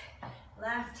 right,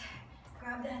 left.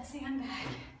 Grab that sandbag.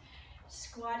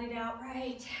 Squat it out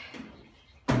right.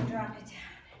 Drop it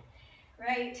down.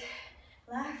 Right,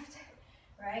 left,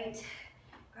 right.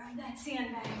 Grab that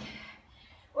sandbag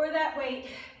or that weight,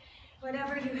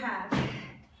 whatever you have.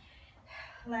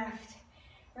 Left,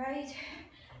 right,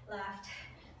 left.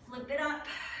 Flip it up.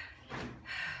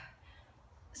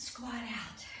 Squat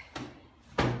out.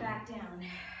 Back down.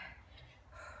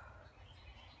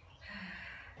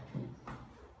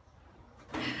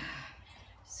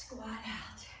 Squat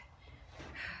out.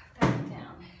 Back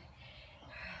down.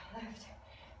 Left,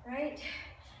 right,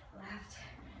 left.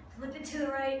 Flip it to the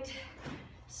right.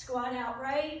 Squat out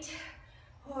right.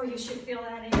 Oh, you should feel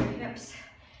that in your hips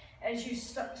as you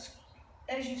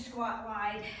squat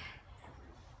wide.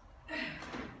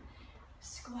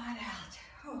 Squat out.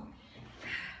 Oh.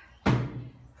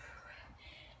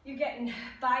 You're getting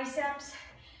biceps,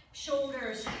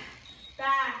 shoulders,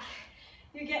 back.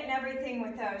 You're getting everything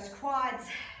with those. Quads.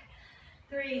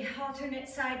 3, alternate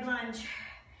side lunge.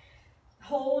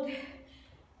 Hold,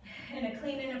 and a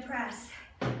clean and a press.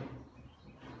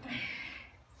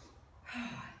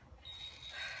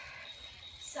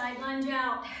 Side lunge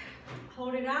out.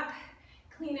 Hold it up,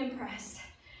 clean and press.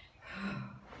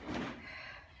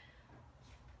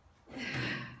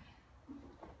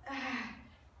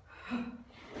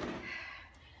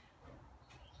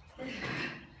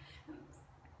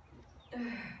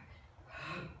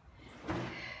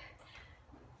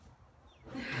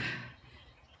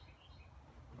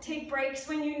 Take breaks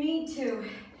when you need to.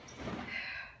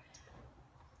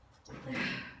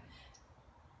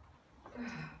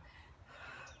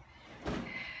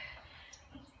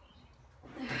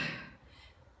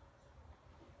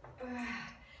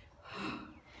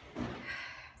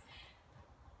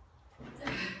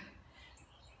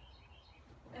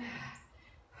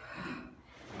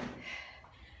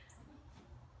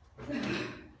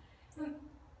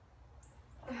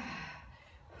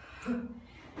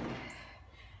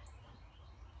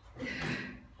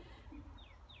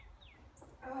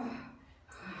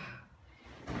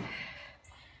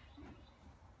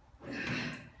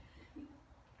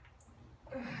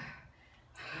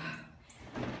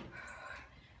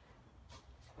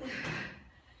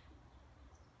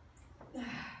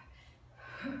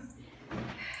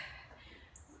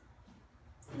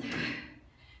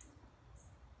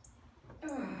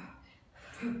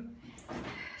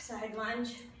 Side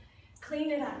lunge,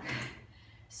 clean it up,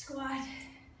 squat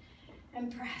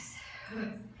and press.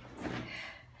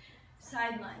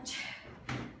 Side lunge,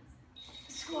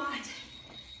 squat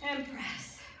and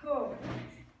press. Oh.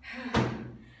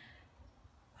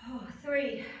 Oh,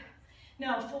 3,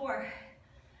 no, 4,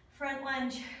 front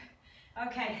lunge.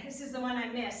 Okay, this is the one I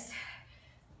missed.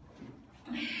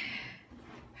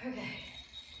 Okay,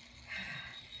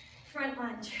 front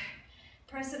lunge,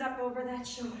 press it up over that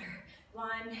shoulder. 1,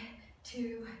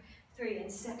 2, 3, and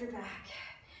step it back.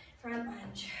 Front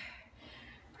lunge.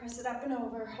 Press it up and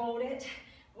over, hold it.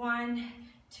 1,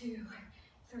 2,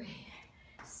 3.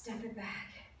 Step it back.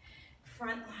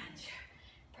 Front lunge.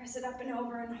 Press it up and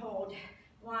over and hold.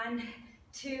 1,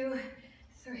 2,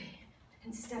 3.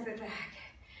 And step it back.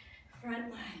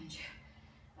 Front lunge.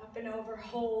 Up and over,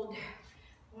 hold.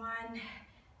 1,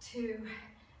 2,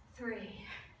 3.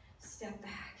 Step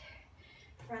back.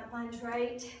 Front lunge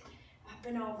right. Up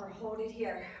and over, hold it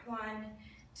here. 1,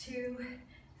 2,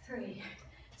 3.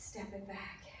 Step it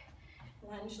back.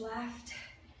 Lunge left.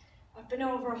 Up and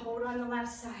over, hold on the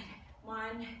left side.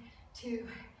 1, 2,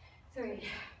 3.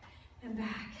 And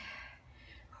back.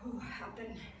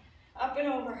 Up and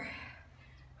over.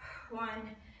 1,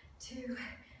 2,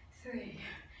 3.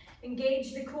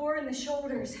 Engage the core and the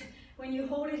shoulders. When you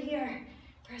hold it here,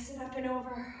 press it up and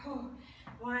over.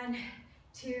 1,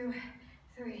 2,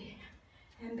 3.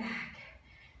 And back.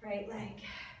 Right leg.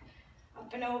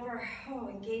 Up and over.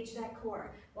 Engage that core.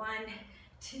 1,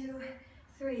 2,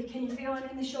 3. Can you feel it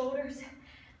in the shoulders?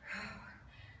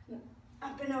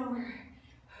 Up and over.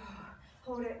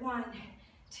 Hold it. 1,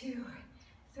 2,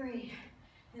 3.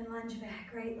 And lunge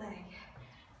back. Right leg.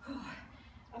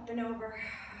 Up and over.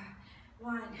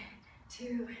 1,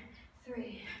 2,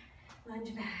 3.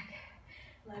 Lunge back.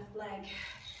 Left leg.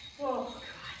 Oh,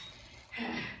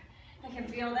 God. I can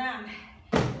feel them.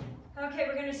 Okay,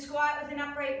 we're going to squat with an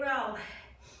upright row.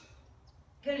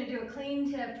 Going to do a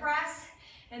clean to press,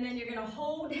 and then you're going to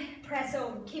hold, press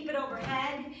over, keep it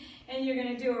overhead, and you're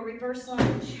going to do a reverse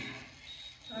lunge.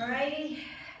 Alrighty?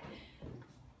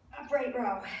 Upright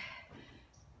row.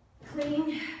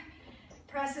 Clean,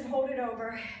 press it, hold it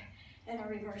over, and a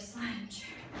reverse lunge.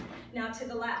 Now to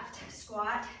the left,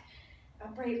 squat,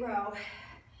 upright row,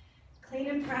 clean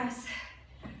and press,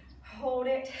 hold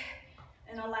it,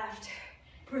 and a left,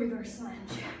 reverse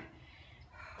lunge.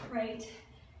 Right,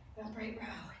 upright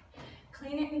row.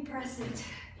 Clean it and press it.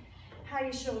 How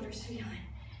your shoulders feeling?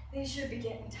 They should be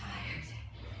getting tired.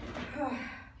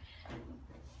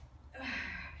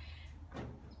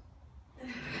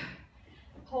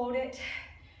 Hold it,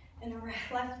 and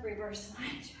a left reverse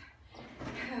lunge.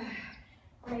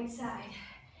 Right side,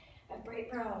 upright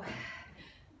row.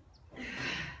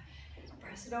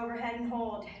 Press it overhead and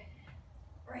hold.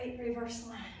 Right reverse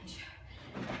lunge.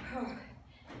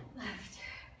 Left.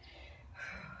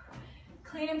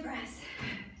 Clean and press.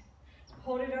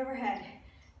 Hold it overhead.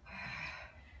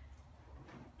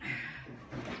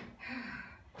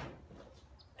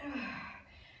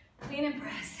 Clean and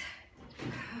press.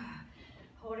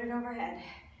 Hold it overhead.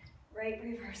 Right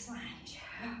reverse lunge.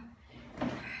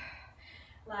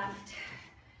 Left.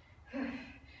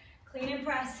 Clean and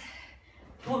press.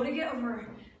 Hold it over.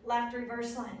 Left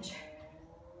reverse lunge.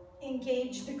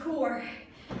 Engage the core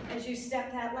as you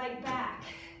step that leg back.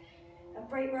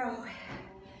 Upright row.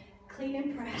 Clean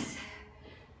and press.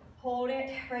 Hold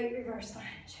it. Right reverse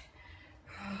lunge.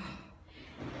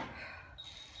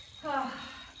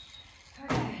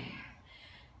 Okay.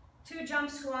 2 jump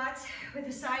squats with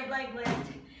a side leg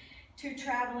lift. 2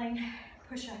 traveling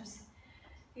push-ups.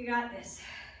 You got this.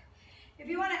 If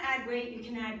you want to add weight, you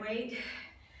can add weight.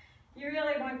 You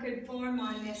really want good form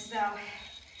on this though.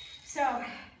 So,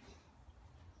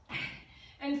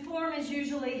 and form is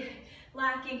usually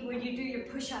lacking when you do your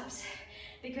push-ups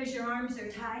because your arms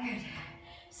are tired.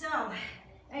 So,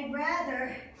 I'd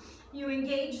rather you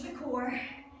engage the core,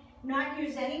 not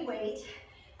use any weight,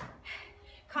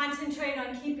 concentrate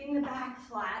on keeping the back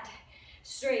flat,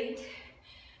 straight,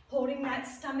 holding that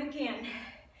stomach in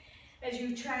as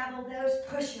you travel those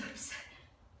push-ups.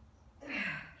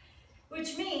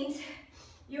 Which means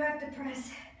you have to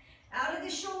press out of the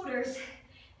shoulders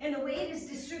and the weight is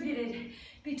distributed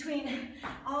between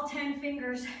all 10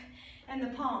 fingers and the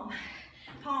palms.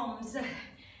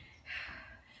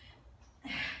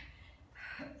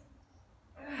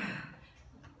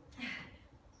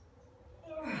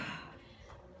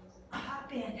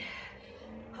 Hop in,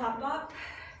 hop up,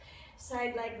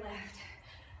 side leg left,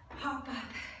 hop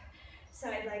up,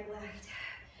 side leg left.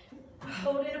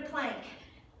 Hold in a plank,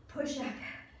 push up.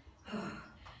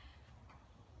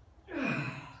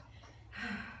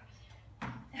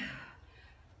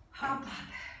 Hop up,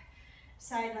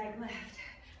 side leg lift.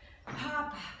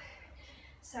 Hop up,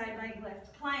 side leg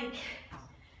lift. Plank.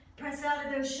 Press out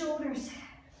of those shoulders.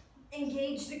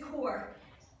 Engage the core.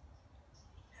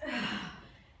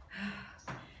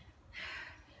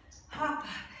 Hop up,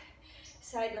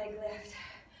 side leg lift.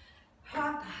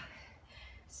 Hop up,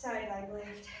 side leg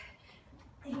lift.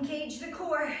 Engage the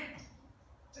core.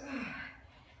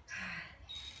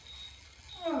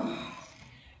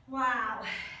 Wow.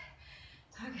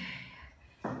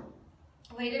 Okay.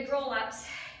 Weighted roll-ups.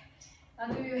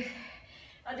 I'll do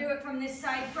I'll do it from this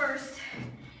side first.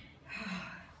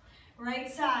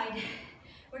 Right side.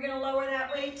 We're gonna lower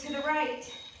that weight to the right.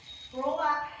 Roll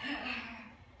up,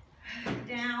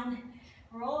 down,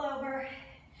 roll over,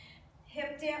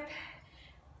 hip dip.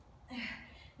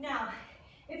 Now,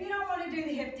 if you don't want to do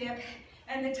the hip dip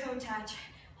and the toe touch,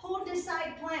 hold the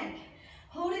side plank.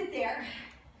 Hold it there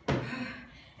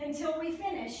until we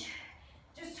finish.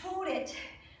 Just hold it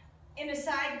in a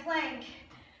side plank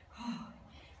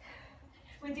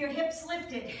with your hips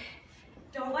lifted.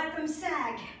 Don't let them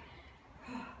sag.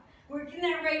 Working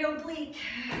that right oblique.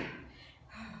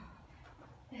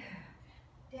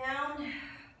 Down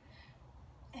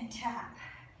and tap.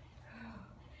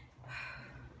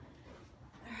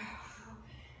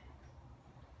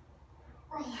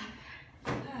 Roll up.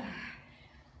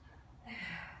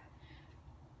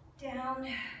 Down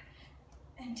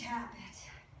and tap it.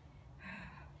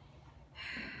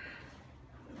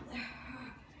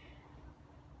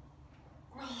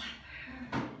 Roll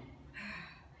up.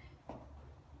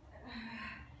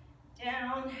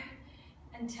 Down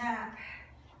and tap.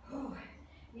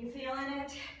 You feeling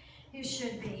it? You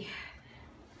should be.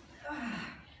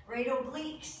 Right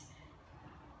obliques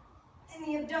and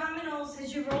the abdominals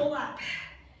as you roll up.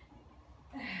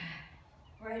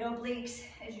 Right obliques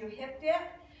as you hip dip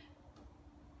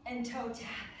and toe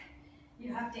tap.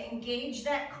 You have to engage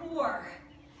that core.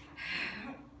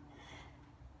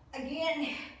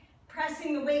 Again,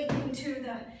 pressing the weight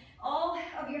into all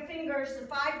of your fingers, the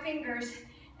 5 fingers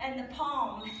and the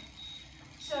palm,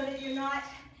 so that you're not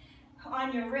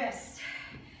on your wrist.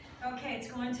 Okay,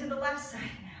 it's going to the left side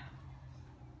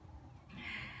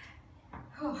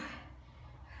now.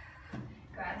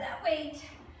 Grab that weight,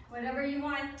 whatever you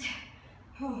want.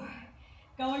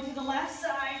 Going to the left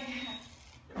side,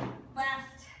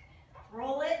 left,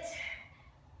 roll it,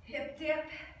 hip dip,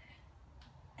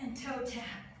 and toe tap.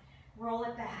 Roll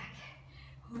it back.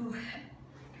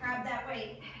 Grab that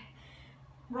weight,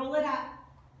 roll it up.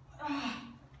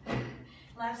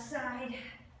 Left side,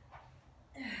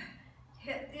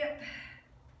 hip dip,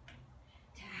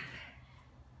 tap.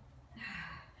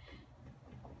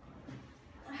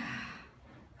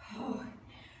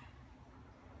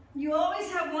 You always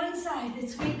have one side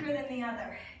that's weaker than the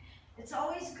other. It's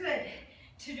always good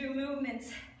to do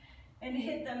movements and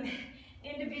hit them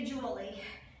individually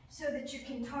so that you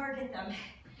can target them.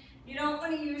 You don't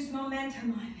want to use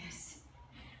momentum on this.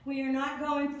 We are not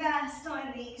going fast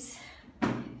on these.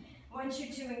 I want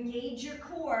you to engage your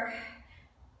core.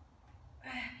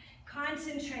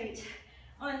 Concentrate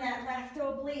on that left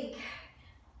oblique.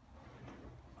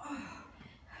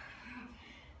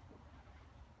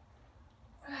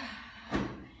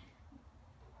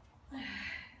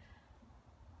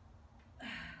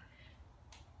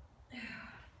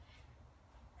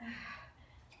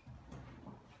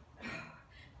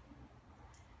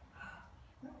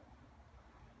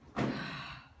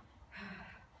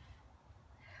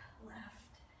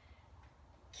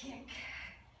 Kick.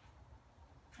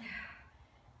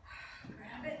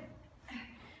 Grab it.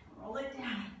 Roll it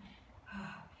down.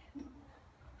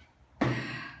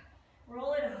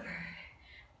 Roll it over.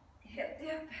 Hip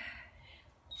dip.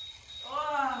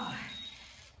 Oh.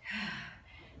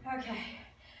 Okay.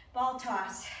 Ball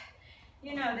toss.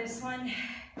 You know this one.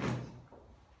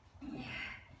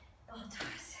 Ball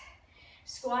toss.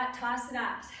 Squat, toss it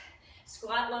up.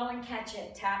 Squat low and catch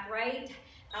it. Tap right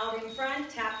out in front,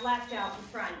 tap left out in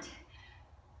front.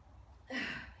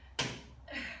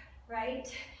 Right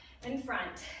in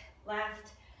front,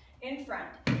 left in front.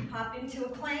 Hop into a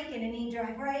plank and a knee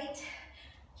drive right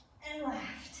and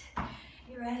left.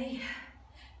 You ready?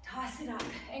 Toss it up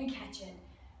and catch it.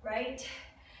 Right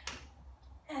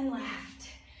and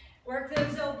left. Work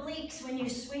those obliques when you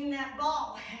swing that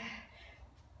ball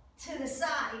to the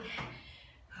side.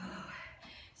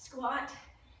 Squat,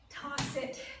 toss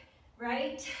it.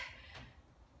 Right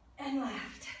and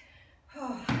left.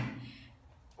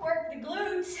 Work the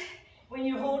glutes when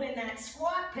you hold in that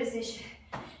squat position.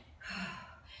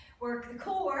 Work the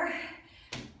core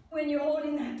when you hold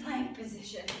in that plank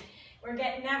position. We're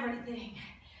getting everything.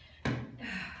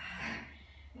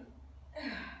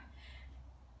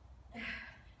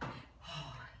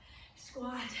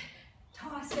 Squat,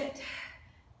 toss it,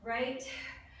 right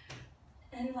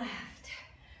and left.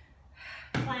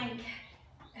 Plank,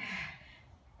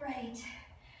 right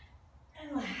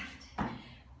and left.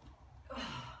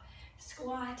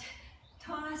 Squat,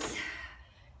 toss,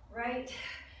 right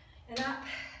and up,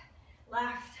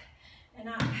 left and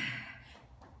up,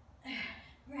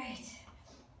 right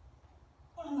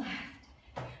and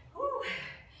left. Woo.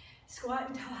 Squat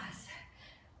and toss,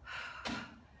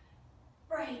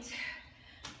 right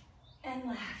and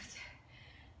left.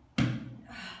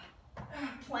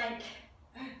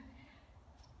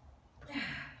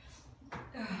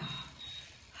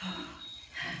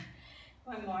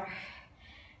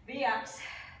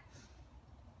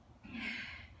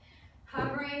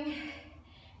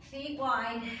 feet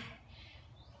wide,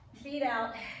 feet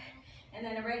out, and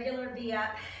then a regular V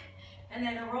up, and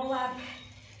then a roll up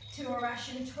to a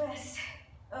Russian twist.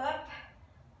 Up,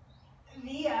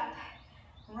 V up,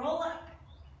 roll up,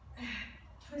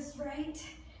 twist right,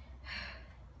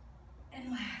 and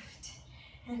left,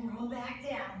 and roll back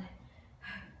down.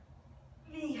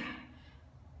 V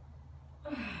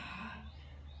up,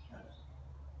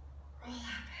 roll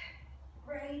up,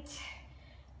 right,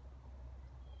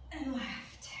 and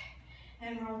left,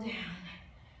 and roll down.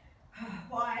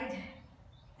 Wide,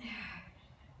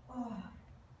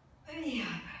 V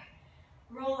up,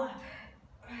 roll up,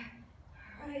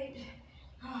 right,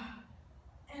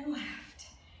 and left,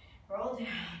 roll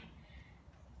down,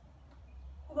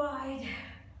 wide,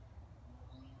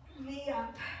 V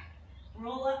up,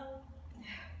 roll up,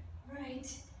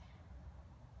 right,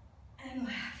 and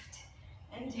left,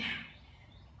 and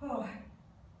down,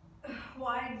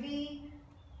 wide V,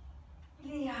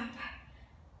 V up,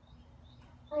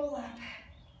 roll up,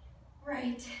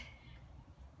 right,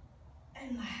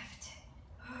 and left,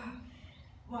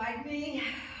 wide V,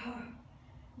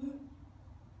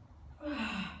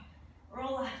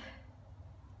 roll up,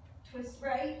 twist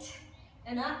right,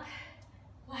 and up,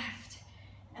 left,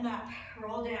 and up,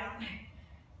 roll down,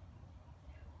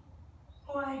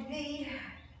 wide V,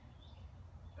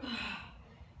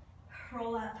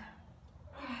 roll up,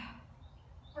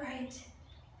 right,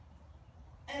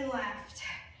 and left,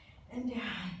 and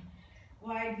down,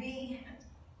 wide V,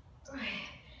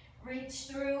 reach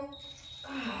through,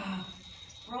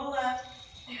 roll up,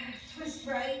 twist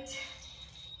right,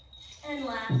 and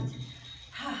left.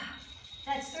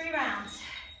 That's 3 rounds.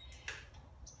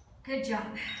 Good job.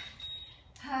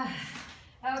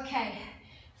 Okay,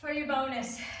 for your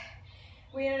bonus,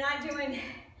 we are not doing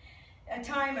a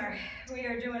timer, we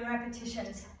are doing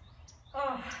repetitions.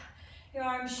 Oh, your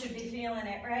arms should be feeling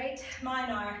it, right? Mine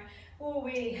are.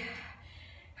 Ooh-wee.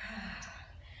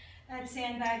 That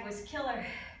sandbag was killer.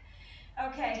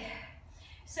 Okay,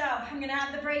 so I'm gonna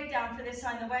have the breakdown for this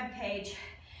on the web page,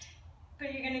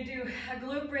 but you're gonna do a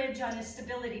glute bridge on the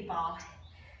stability ball.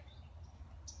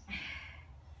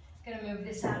 Gonna move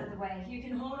this out of the way. You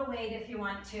can hold a weight if you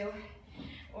want to,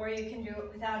 or you can do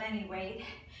it without any weight.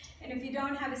 And if you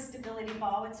don't have a stability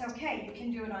ball, it's okay. You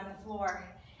can do it on the floor.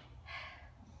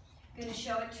 I'm gonna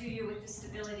show it to you with the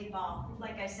stability ball.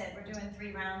 Like I said, we're doing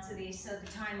 3 rounds of these, so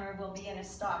the timer will be in a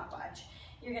stopwatch.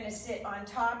 You're gonna sit on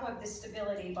top of the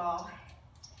stability ball.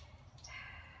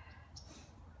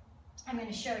 I'm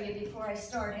gonna show you before I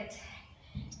start it.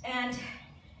 And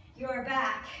your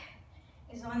back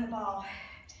is on the ball,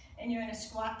 and you're in a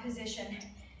squat position.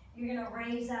 You're gonna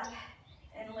raise up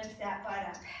and lift that butt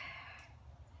up.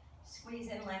 Squeeze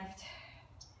and lift.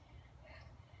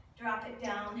 Drop it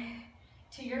down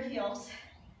to your heels,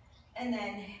 and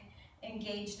then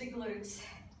engage the glutes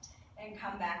and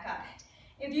come back up.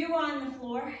 If you were on the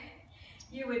floor,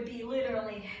 you would be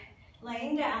literally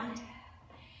laying down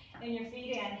and your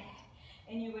feet in,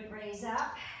 and you would raise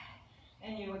up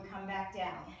and you would come back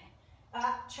down.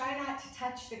 Up, try not to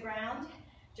touch the ground,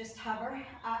 just hover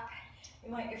up.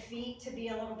 You want your feet to be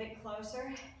a little bit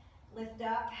closer. Lift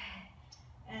up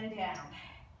and down.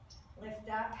 Lift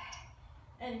up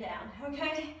and down,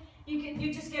 okay?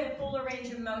 You just get a fuller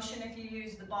range of motion if you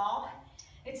use the ball.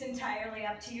 It's entirely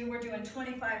up to you. We're doing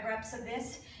 25 reps of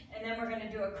this, and then we're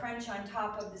gonna do a crunch on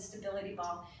top of the stability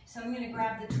ball. So I'm gonna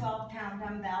grab the 12-pound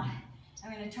dumbbell.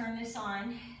 I'm gonna turn this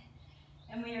on,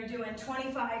 and we are doing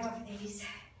 25 of these.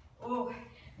 Oh,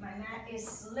 my mat is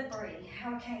slippery.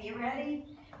 Okay, you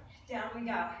ready? Down we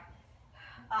go.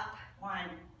 Up, 1,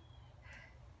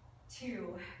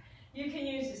 2. You can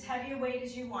use as heavy a weight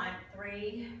as you want.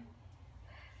 3,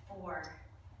 4,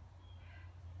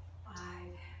 5,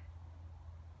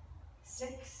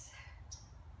 6,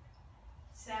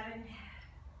 7,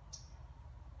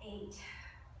 8,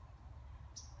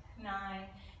 9.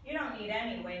 You don't need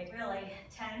any weight, really.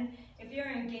 10. If you're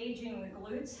engaging the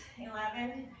glutes,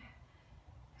 11,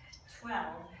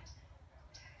 12,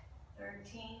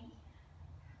 13,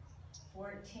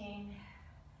 14,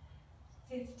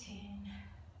 15,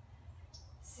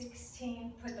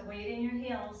 16. Put the weight in your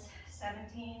heels.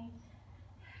 17,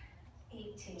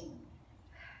 18,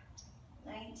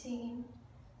 19,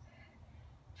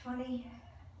 20,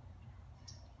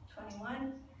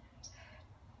 21,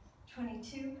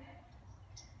 22,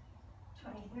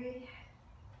 23,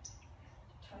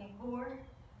 24,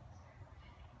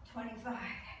 25.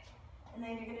 And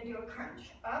then you're going to do a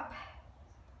crunch. Up,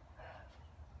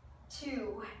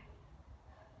 2,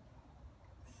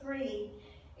 3.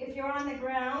 If you're on the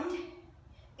ground,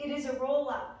 it is a roll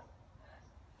up.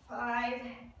 5,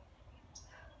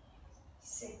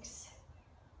 6,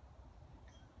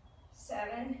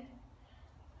 7,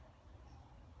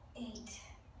 8,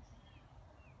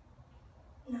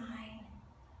 9,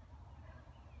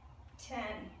 10,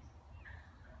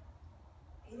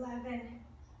 11,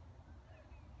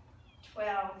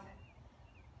 12,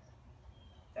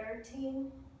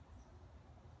 13,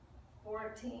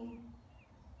 14,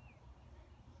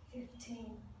 15,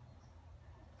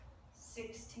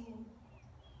 16,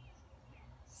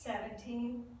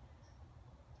 17,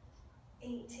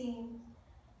 18,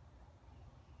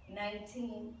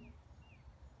 19,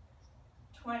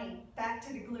 20. Back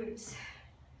to the glutes.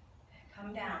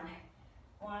 Come down.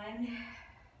 1,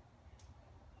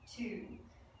 2,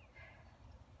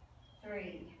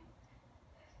 3,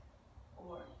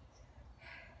 4,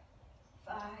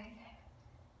 5,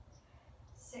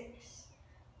 6,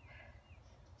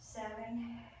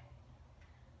 7,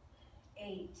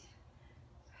 8,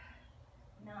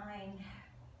 9,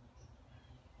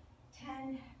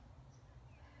 10,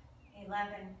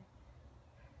 11,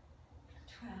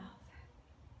 12,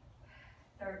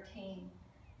 13,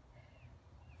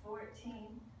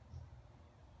 14,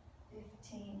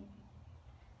 15,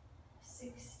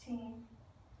 16,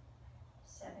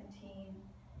 17,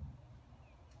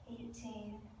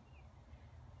 18,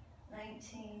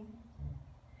 19,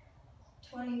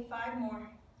 25 more.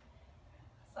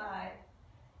 5,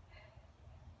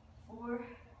 4,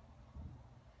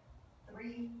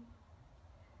 3,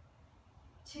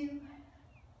 2,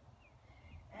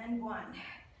 and 1.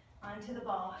 Onto the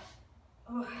ball.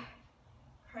 Oh,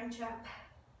 crunch up.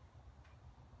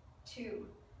 2,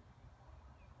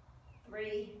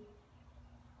 3,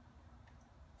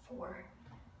 4,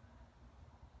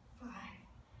 5,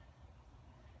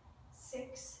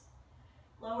 6.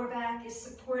 Lower back is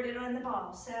supported on the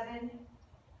ball. 7,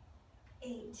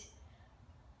 8,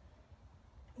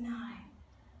 9,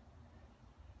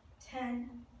 10,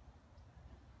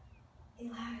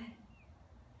 11,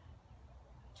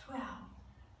 12,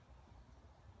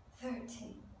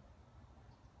 13,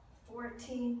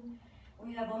 14.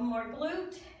 We have one more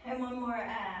glute and one more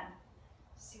ab.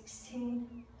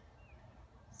 16,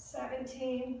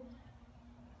 17,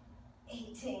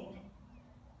 18,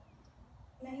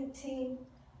 19,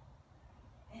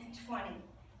 and 20.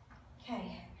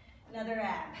 Okay, another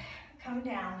ab. Come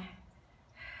down.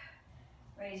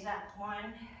 Raise up.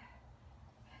 1,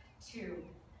 2,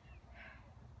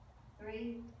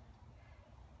 3,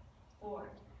 4,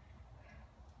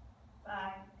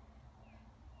 5,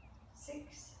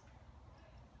 6,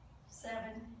 7,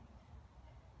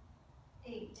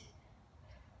 8,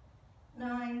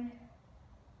 9,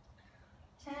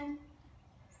 10,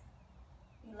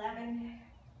 11,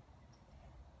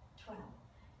 12,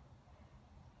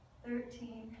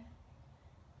 13,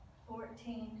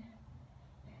 14,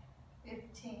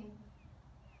 15,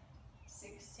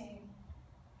 16,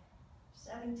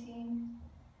 17,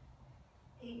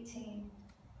 18,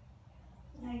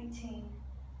 19,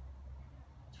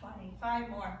 20. 5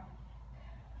 more.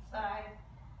 5,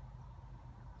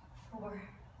 4,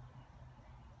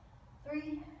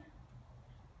 3,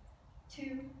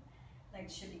 2.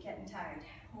 Legs should be getting tired.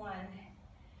 1.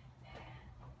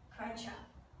 Crunch up.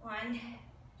 1,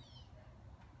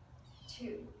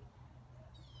 2,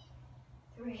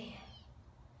 3,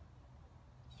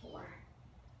 4.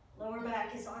 Lower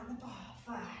back is on the ball.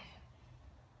 5,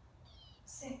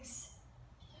 6,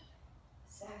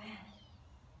 7,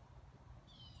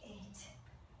 8,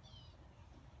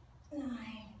 9,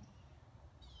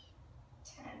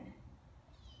 10,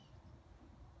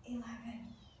 11,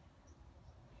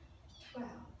 12,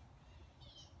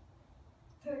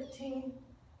 13,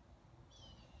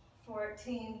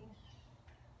 14,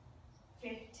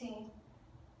 15,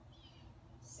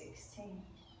 16,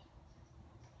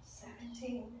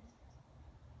 17,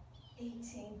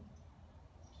 18,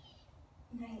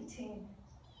 19,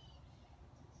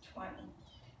 20.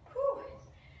 Whew.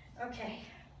 Okay.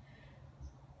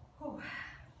 Whew.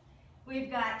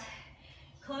 We've got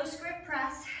close grip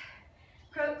press,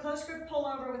 close grip pull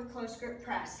over with close grip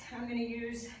press. I'm going to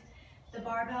use the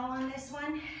barbell on this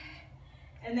one.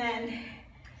 And then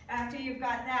after you've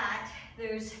got that,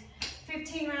 there's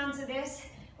 15 rounds of this.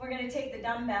 We're going to take the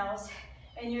dumbbells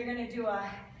and you're going to do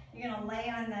you're going to lay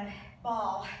on the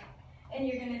ball and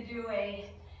you're going to do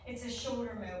it's a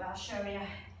shoulder move. I'll show you.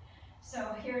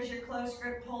 So here's your close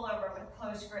grip pull over with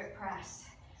close grip press.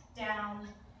 Down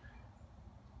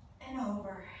and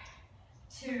over.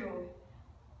 2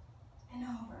 and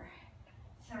over.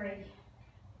 3.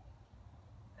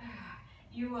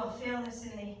 You will feel this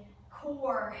in the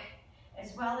core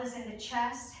as well as in the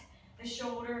chest, the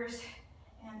shoulders,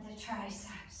 and the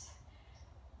triceps.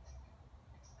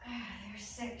 There's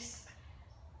 6,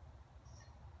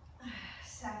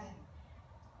 7,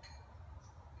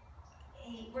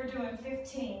 We're doing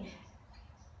 15,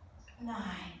 9,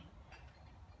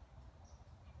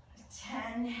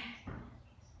 10,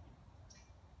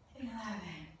 11,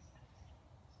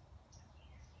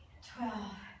 12,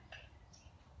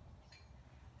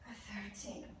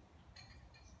 13,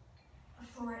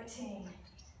 14,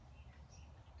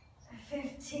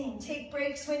 15. Take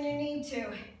breaks when you need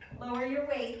to. Lower your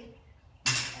weight.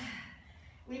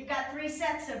 We've got 3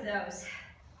 sets of those.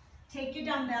 Take your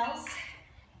dumbbells.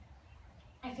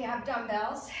 If you have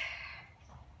dumbbells,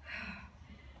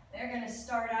 they're going to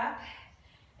start up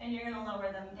and you're going to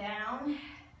lower them down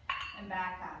and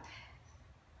back up.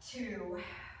 2,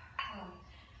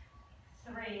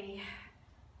 3,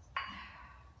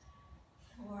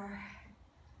 4,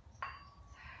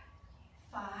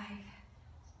 5,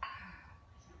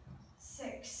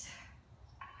 6,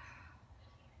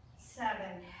 7,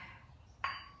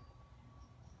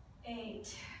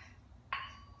 8,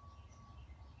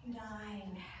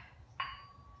 9,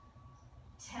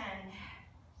 10,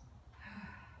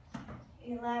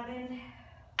 11,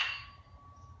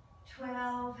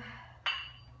 12,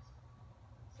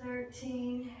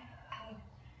 13,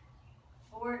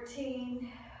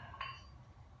 14,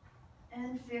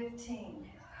 and 15.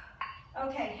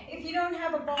 Okay, if you don't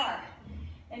have a bar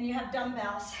and you have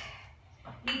dumbbells,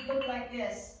 you look like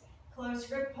this. Close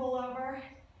grip pullover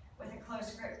with a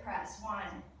close grip press.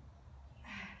 1,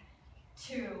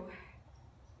 2,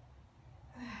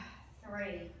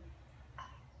 3,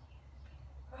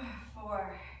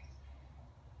 4,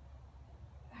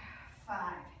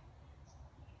 5,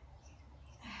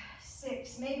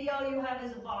 6. Maybe all you have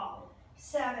is a ball.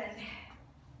 7,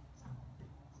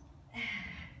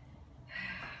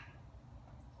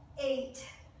 8,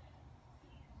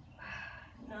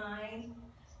 9,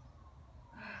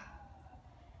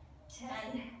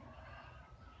 10,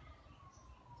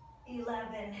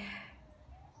 11,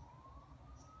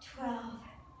 12,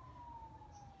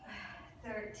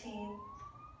 13,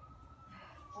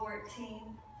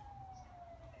 14,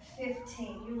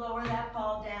 15. You lower that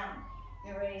ball down.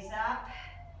 You raise up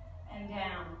and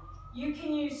down. You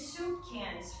can use soup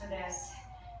cans for this.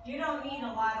 You don't need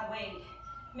a lot of weight.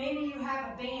 Maybe you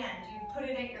have a band, you put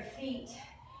it at your feet,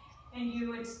 and you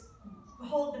would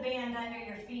hold the band under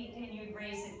your feet and you'd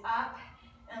raise it up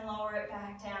and lower it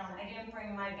back down. I didn't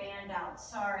bring my band out,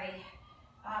 sorry.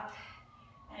 Up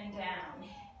and down.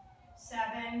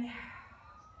 7,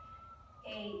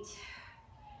 8,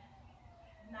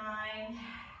 9,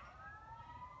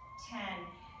 10,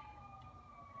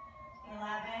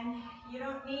 11. You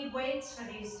don't need weights for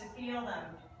these to feel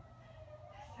them.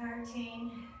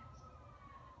 13,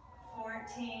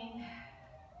 14,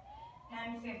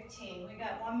 and 15. We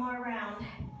got one more round.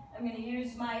 I'm going to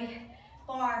use my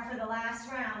bar for the last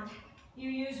round. You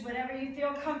use whatever you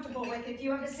feel comfortable with. If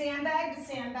you have a sandbag, the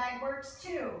sandbag works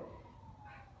too.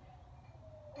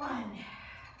 1,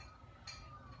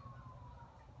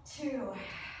 2,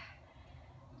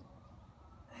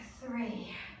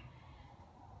 3,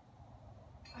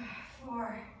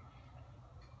 4,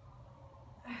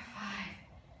 5,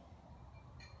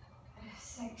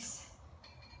 6,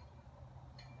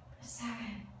 7,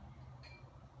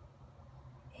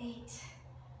 8,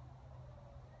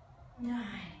 9,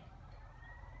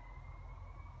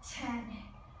 10,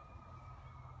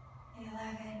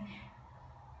 11,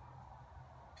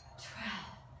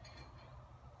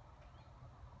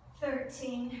 12,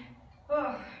 13,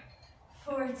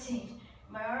 14.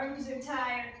 My arms are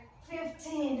tired.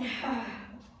 15.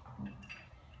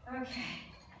 Okay.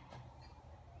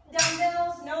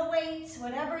 Dumbbells, no weights,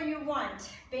 whatever you want.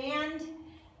 Band.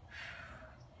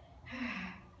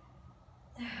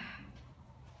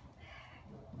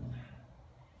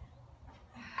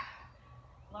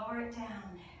 Lower it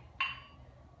down.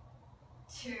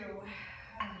 2,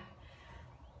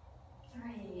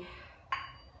 3,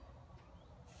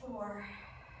 4,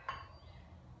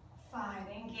 5.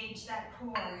 Engage that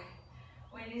core.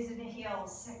 Weight is in the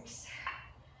heels. 6,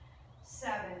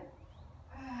 7,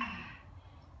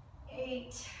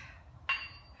 8,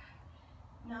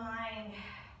 9.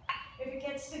 If it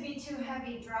gets to be too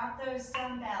heavy, drop those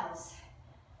dumbbells.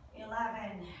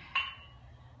 11,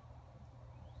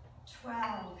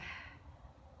 12,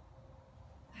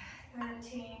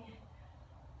 13,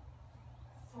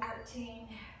 14,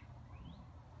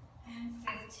 and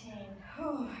 15.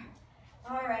 Whew.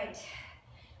 All right.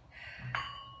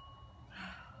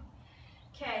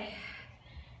 Okay,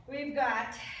 we've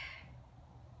got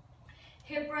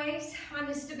hip raise on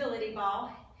the stability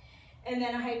ball and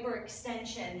then a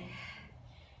hyperextension.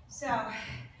 So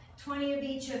 20 of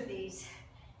each of these.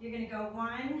 You're going to go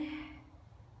 1,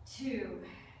 2,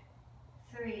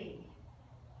 3,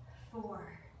 4,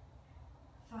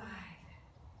 5,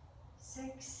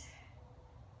 6,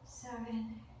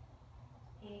 7,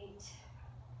 8,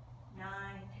 9,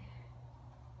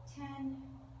 10,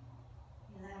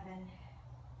 11,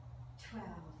 12,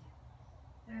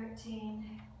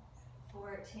 13,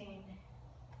 14,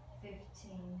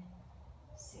 15,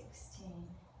 16,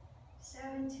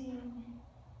 17,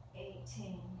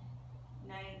 18,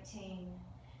 19,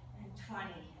 and 20,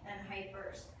 and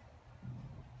hypers.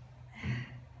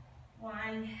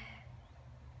 1,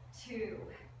 2,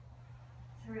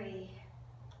 3,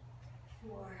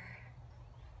 4,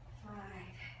 5,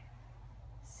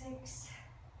 6,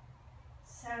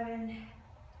 7,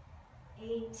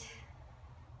 8,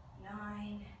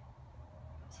 9,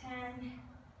 10,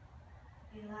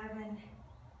 11,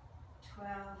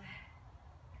 12,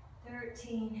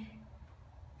 13,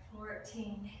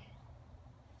 14,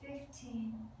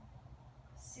 15,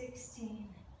 16,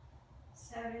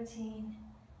 17,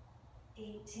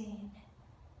 18,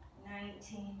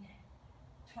 19,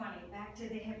 20. Back to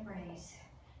the hip raise.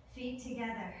 Feet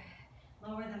together.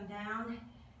 Lower them down,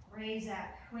 raise up.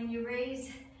 When you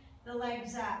raise the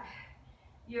legs up,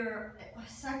 you're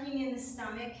sucking in the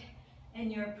stomach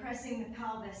and you're pressing the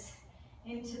pelvis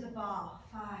into the ball.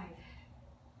 5,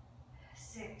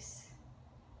 6,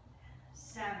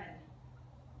 7,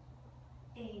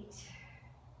 8,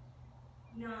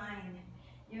 9.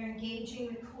 You're engaging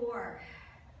the core.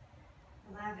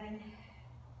 11,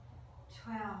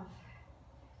 12,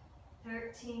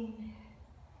 13,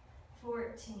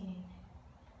 14,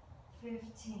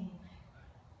 15,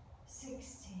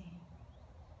 16,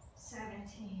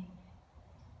 17,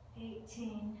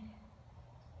 18,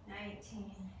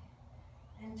 19,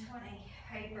 and 20.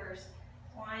 Hypers.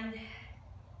 1,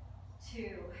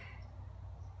 2,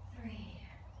 3,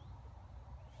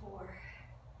 4,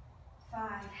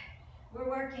 5. We're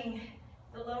working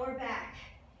the lower back.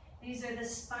 These are the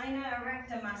spina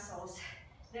erecta muscles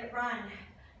that run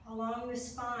along the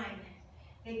spine.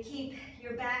 They keep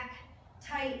your back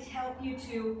tight, help you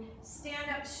to stand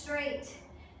up straight.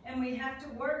 And we have to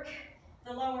work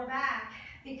the lower back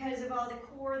because of all the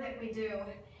core that we do.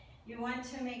 You want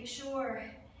to make sure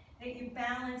that you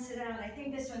balance it out. I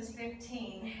think this one's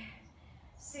 15,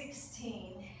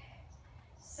 16,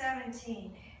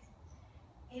 17,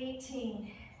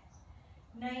 18,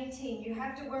 19. You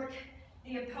have to work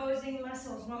the opposing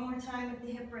muscles. One more time with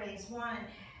the hip raise. 1,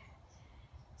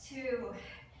 2.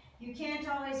 You can't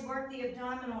always work the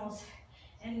abdominals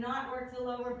and not work the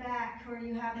lower back or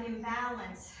you have an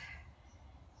imbalance.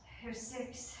 Here's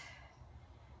 6,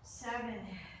 7.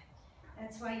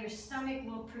 That's why your stomach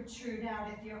will protrude out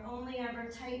if you're only ever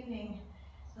tightening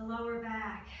the lower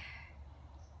back.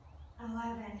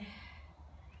 11,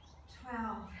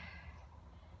 12,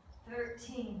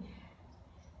 13,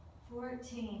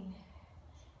 14,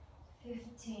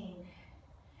 15,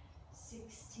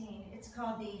 16. It's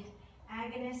called the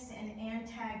agonist and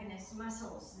antagonist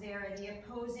muscles. They're the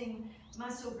opposing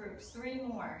muscle groups. 3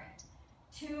 more,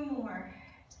 2 more,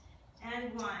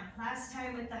 and 1. Last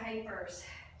time with the hypers.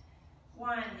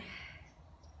 1,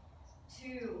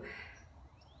 2,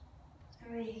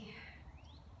 3,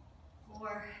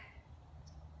 4,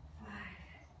 5,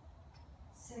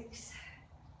 6,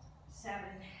 7,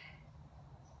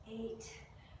 8.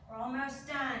 We're almost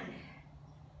done.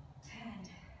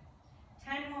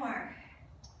 10 more.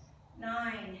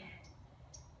 9,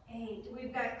 8.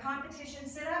 We've got competition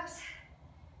sit-ups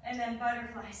and then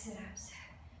butterfly sit-ups.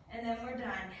 And then we're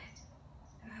done.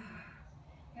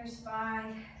 Here's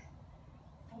 5,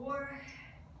 4,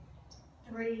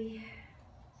 3.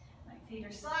 My feet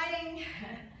are sliding.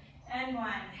 And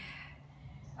 1.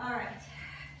 All right.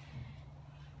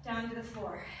 Down to the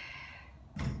floor.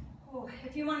 Ooh,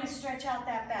 if you want to stretch out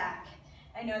that back,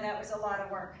 I know that was a lot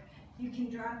of work. You can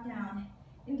drop down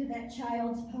into that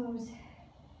child's pose.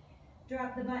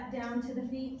 Drop the butt down to the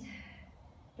feet.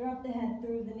 Drop the head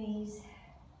through the knees.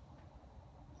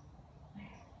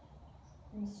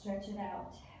 And stretch it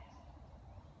out.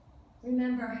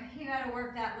 Remember, you got to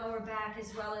work that lower back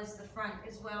as well as the front,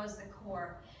 as well as the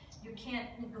core. You can't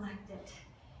neglect it.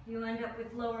 You end up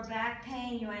with lower back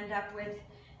pain. You end up with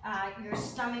your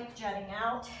stomach jutting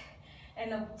out.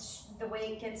 And the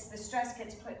weight gets, the stress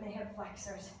gets put in the hip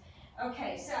flexors.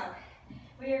 Okay, so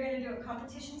we are going to do a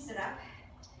competition sit-up.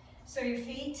 So your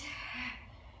feet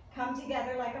come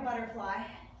together like a butterfly.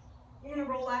 You're going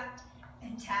to roll up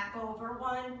and tap over.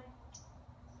 1,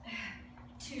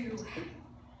 2,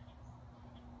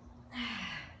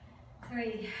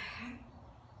 3,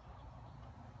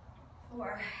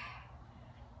 4,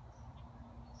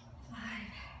 5,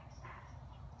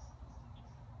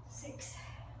 6,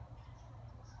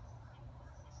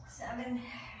 7,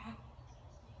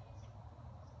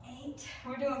 8.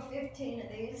 We're doing 15 of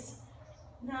these.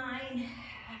 9,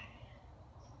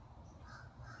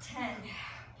 10.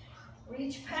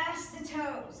 Reach past the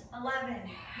toes. 11,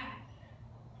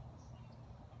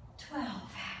 12,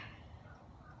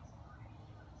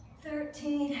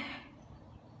 13,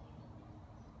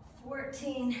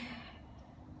 14,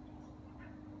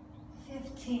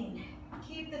 15.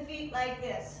 Keep the feet like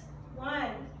this.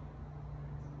 1,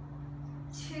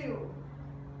 2,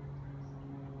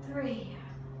 3,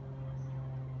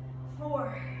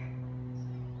 4,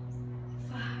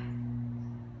 5,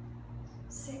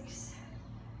 6,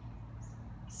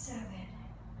 7,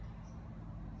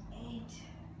 8,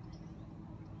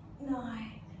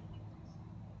 9,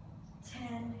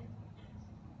 10,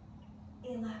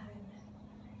 11,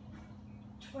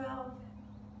 12,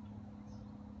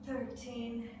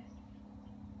 13,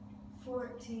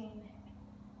 14,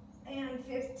 and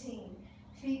 15.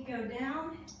 Feet go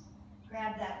down,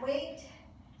 grab that weight.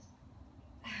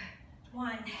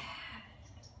 1,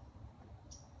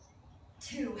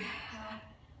 2,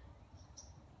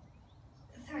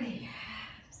 3,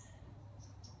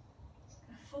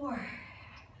 4,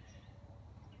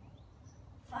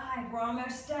 5. We're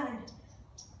almost done.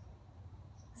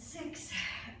 6,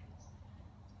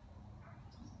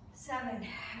 7,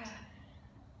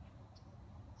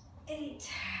 8,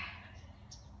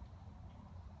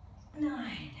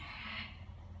 9,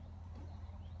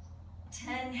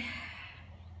 10,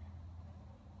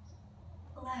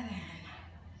 11,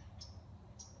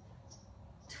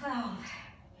 12,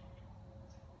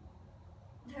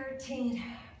 13,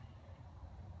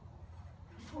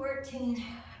 14,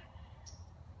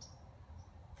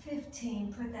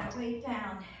 15. Put that weight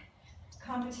down.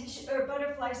 Competition or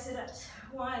butterfly sit-ups.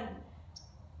 1,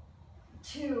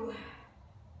 2,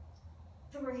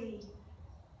 3,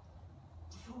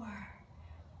 4,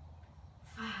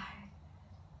 5,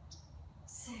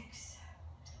 6,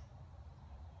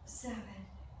 7,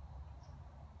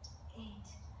 8,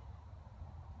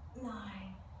 9,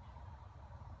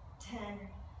 10,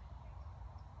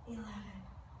 11,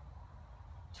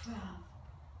 12,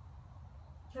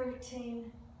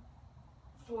 13,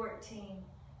 14,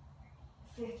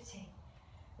 15.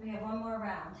 We have one more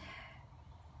round.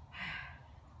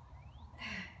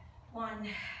 1,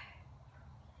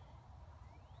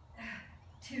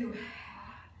 2,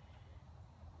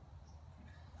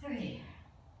 3,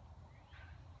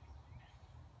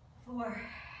 4,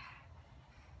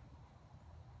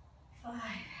 5,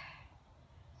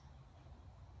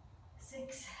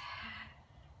 6,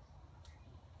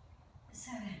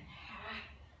 7,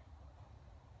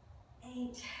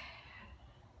 8,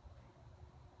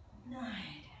 9,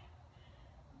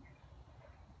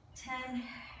 10,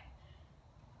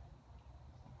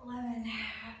 11,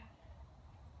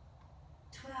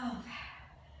 12,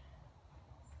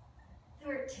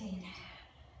 13.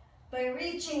 By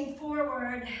reaching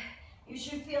forward, you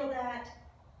should feel that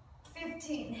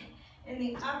 15 in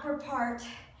the upper part.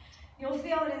 You'll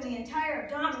feel it in the entire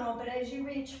abdominal, but as you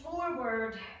reach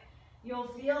forward, you'll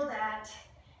feel that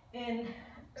in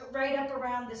right up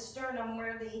around the sternum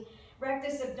where the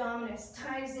rectus abdominis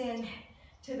ties in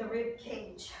to the rib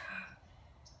cage.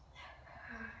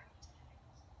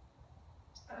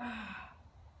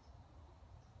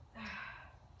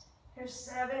 Here's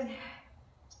 7,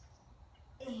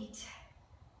 8,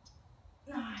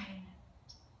 9,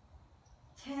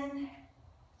 10,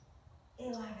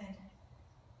 11,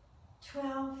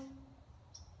 12,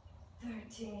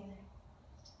 13,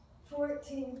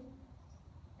 14,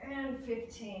 and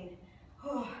 15.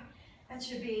 Oh, that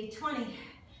should be 20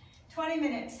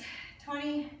 minutes.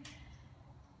 20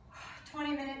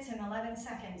 minutes and 11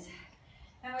 seconds.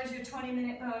 That was your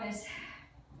 20-minute bonus.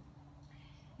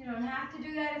 You don't have to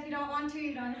do that if you don't want to.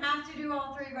 You don't have to do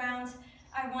all 3 rounds.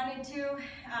 I wanted to.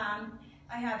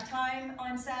 I have time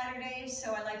on Saturdays,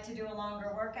 so I like to do a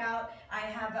longer workout. I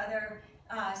have other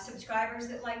subscribers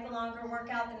that like the longer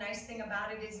workout. The nice thing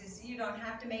about it is you don't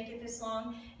have to make it this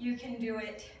long. You can do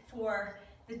it for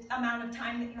the amount of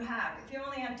time that you have. If you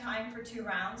only have time for 2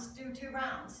 rounds, do 2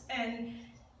 rounds. And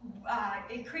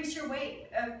increase your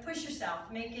weight, push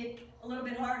yourself, make it a little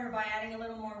bit harder by adding a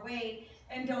little more weight,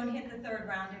 and don't hit the 3rd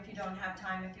round if you don't have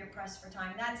time, if you're pressed for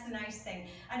time. That's the nice thing.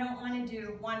 I don't want to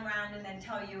do 1 round and then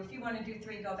tell you, if you want to do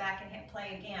 3, go back and hit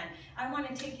play again. I want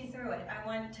to take you through it. I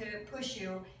want to push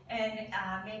you and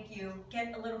make you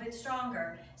get a little bit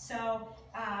stronger. So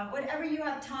whatever you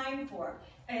have time for.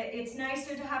 It's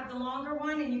nicer to have the longer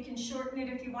one, and you can shorten it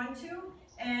if you want to.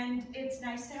 And it's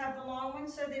nice to have the long one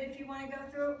so that if you want to go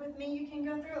through it with me, you can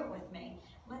go through it with me.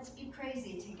 Let's be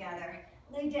crazy together.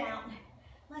 Lay down.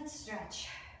 Let's stretch.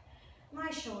 My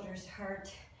shoulders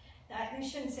hurt. I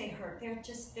shouldn't say hurt, they're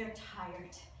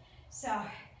tired. So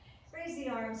raise the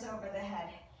arms over the head.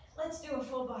 Let's do a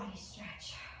full body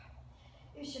stretch.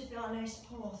 You should feel a nice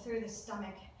pull through the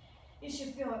stomach. You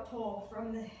should feel a pull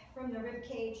from the rib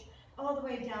cage all the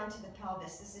way down to the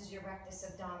pelvis. This is your rectus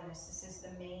abdominis. This is the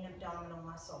main abdominal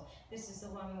muscle. This is the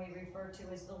one we refer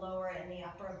to as the lower and the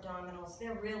upper abdominals.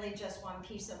 They're really just one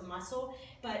piece of muscle,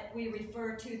 but we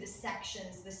refer to the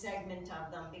sections, the segment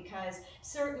of them, because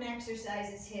certain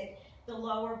exercises hit the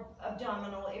lower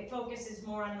abdominal. It focuses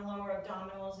more on the lower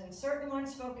abdominals, and certain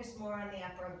ones focus more on the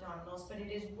upper abdominals, but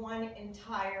it is one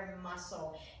entire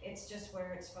muscle. It's just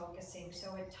where it's focusing,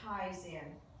 so it ties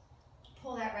in.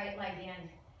 Pull that right leg in.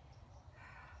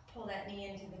 Pull that knee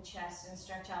into the chest and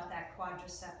stretch out that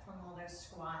quadricep from all those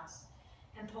squats.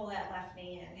 And pull that left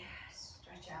knee in.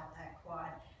 Stretch out that quad.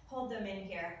 Hold them in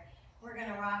here. We're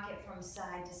gonna rock it from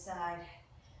side to side.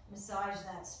 Massage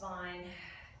that spine.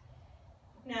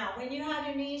 Now, when you have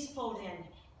your knees pulled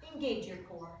in, engage your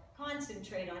core.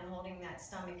 Concentrate on holding that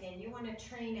stomach in. You wanna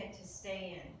train it to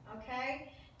stay in,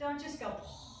 okay? Don't just go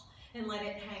and let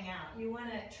it hang out. You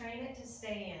wanna train it to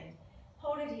stay in.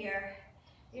 Hold it here.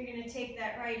 You're gonna take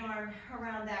that right arm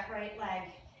around that right leg,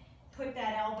 put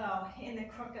that elbow in the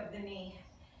crook of the knee,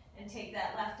 and take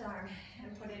that left arm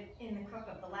and put it in the crook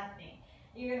of the left knee.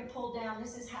 You're gonna pull down,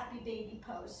 this is happy baby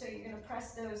pose, so you're gonna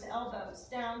press those elbows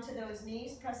down to those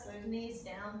knees, press those knees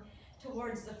down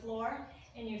towards the floor,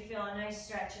 and you feel a nice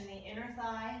stretch in the inner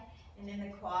thigh and in the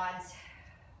quads.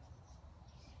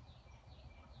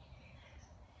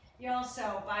 You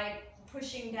also, by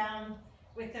pushing down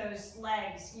with those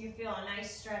legs, you feel a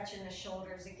nice stretch in the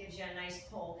shoulders. It gives you a nice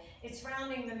pull. It's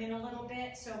rounding them in a little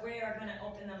bit, so we are going to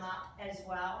open them up as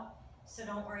well. So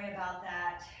don't worry about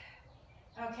that.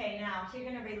 Okay, now you're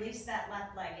going to release that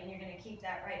left leg, and you're going to keep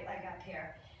that right leg up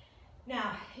here.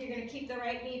 Now, you're going to keep the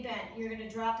right knee bent. You're going to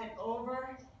drop it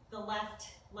over the left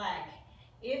leg.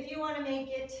 If you want to make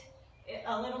it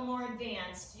a little more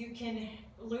advanced, you can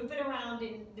loop it around,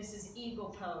 and this is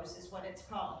eagle pose is what it's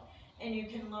called. And you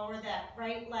can lower that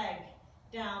right leg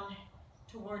down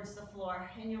towards the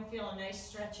floor, and you'll feel a nice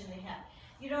stretch in the hip.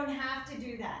 You don't have to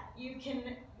do that. You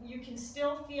can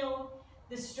still feel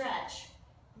the stretch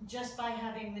just by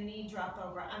having the knee drop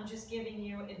over. I'm just giving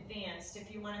you advanced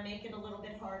if you want to make it a little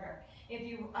bit harder. If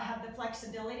you have the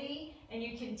flexibility and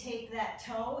you can take that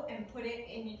toe and put it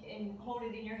in and hold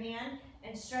it in your hand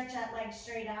and stretch that leg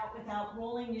straight out without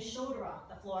rolling your shoulder off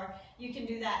the floor, you can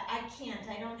do that. I can't.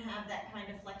 I don't have that kind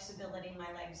of flexibility.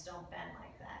 My legs don't bend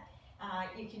like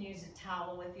that. You can use a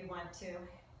towel if you want to.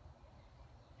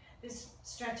 This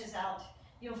stretches out.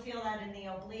 You'll feel that in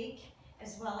the oblique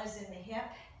as well as in the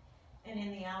hip and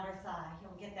in the outer thigh.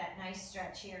 You'll get that nice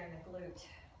stretch here in the glute.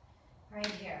 Right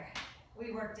here.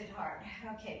 We worked it hard.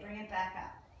 Okay, bring it back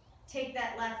up. Take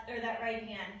that left or that right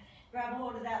hand, grab a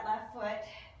hold of that left foot,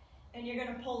 and you're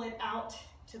gonna pull it out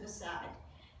to the side.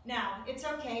 Now, it's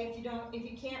okay if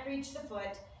you can't reach the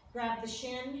foot, grab the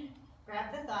shin,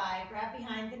 grab the thigh, grab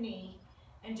behind the knee,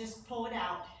 and just pull it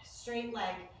out. Straight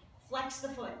leg, flex the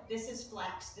foot. This is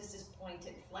flexed, this is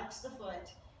pointed. Flex the foot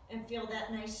and feel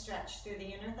that nice stretch through the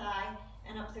inner thigh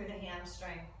and up through the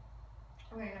hamstring.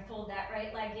 We're gonna fold that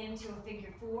right leg into a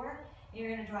figure four. You're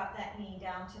gonna drop that knee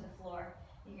down to the floor.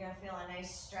 You're gonna feel a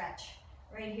nice stretch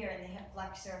right here in the hip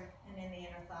flexor and in the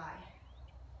inner thigh.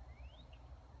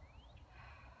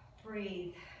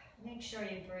 Breathe. Make sure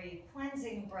you breathe.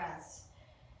 Cleansing breaths.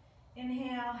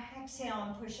 Inhale, exhale,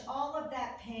 and push all of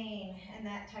that pain and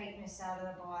that tightness out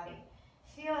of the body.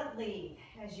 Feel it leave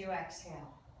as you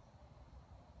exhale.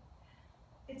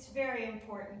 It's very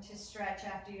important to stretch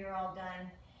after you're all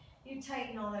done. You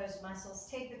tighten all those muscles.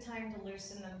 Take the time to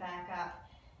loosen them back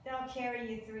up. They'll carry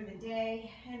you through the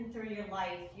day and through your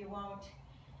life. You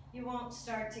won't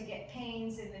start to get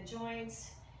pains in the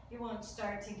joints. You won't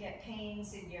start to get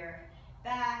pains in your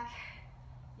back.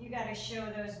 You got to show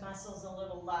those muscles a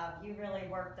little love. You really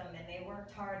worked them, and they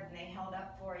worked hard, and they held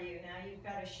up for you. Now you've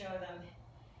got to show them.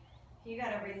 You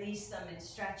got to release them and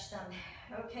stretch them.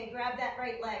 Okay, grab that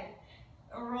right leg,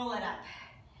 roll it up.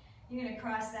 You're going to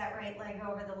cross that right leg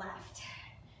over the left.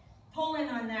 Pull in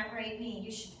on that right knee.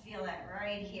 You should feel that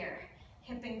right here.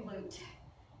 Hip and glute.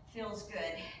 Feels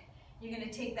good. You're going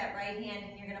to take that right hand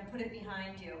and you're going to put it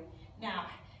behind you. Now,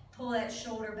 pull that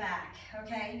shoulder back,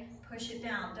 okay? Push it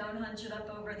down. Don't hunch it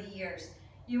up over the ears.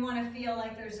 You want to feel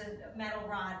like there's a metal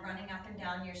rod running up and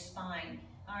down your spine,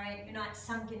 all right? You're not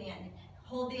sunken in.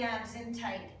 Hold the abs in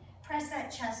tight. Press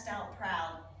that chest out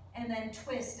proud, and then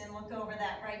twist and look over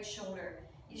that right shoulder.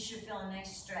 You should feel a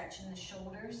nice stretch in the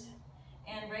shoulders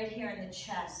and right here in the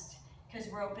chest because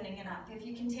we're opening it up. If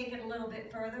you can take it a little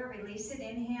bit further, release it.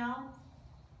 Inhale.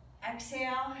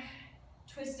 Exhale,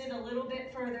 twist it a little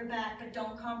bit further back, but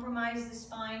don't compromise the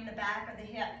spine, the back, or the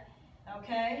hip,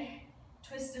 okay?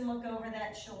 Twist and look over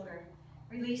that shoulder.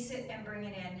 Release it and bring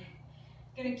it in.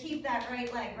 Gonna keep that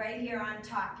right leg right here on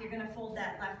top. You're gonna fold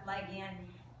that left leg in.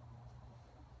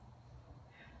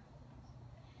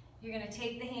 You're gonna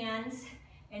take the hands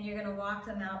and you're gonna walk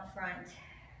them out front.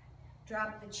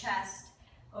 Drop the chest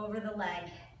over the leg.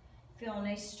 Feel a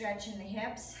nice stretch in the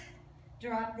hips.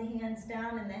 Drop the hands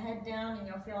down and the head down, and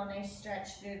you'll feel a nice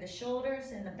stretch through the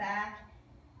shoulders and the back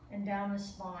and down the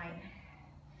spine.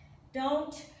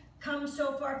 Don't come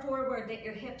so far forward that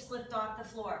your hips lift off the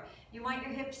floor. You want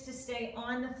your hips to stay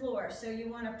on the floor, so you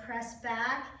want to press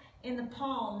back in the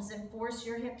palms and force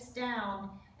your hips down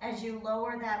as you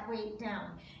lower that weight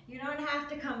down. You don't have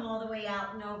to come all the way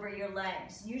out and over your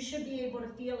legs. You should be able to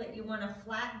feel it. You want a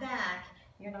flat back.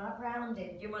 You're not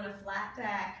rounded. You want a flat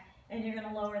back. And you're going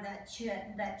to lower that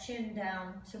chin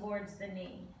down towards the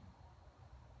knee.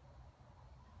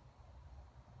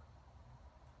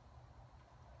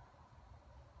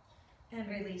 And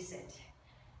release it.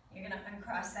 You're going to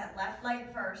uncross that left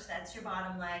leg first. That's your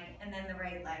bottom leg. And then the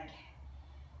right leg.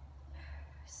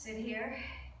 Sit here.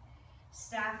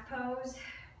 Staff pose.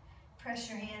 Press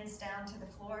your hands down to the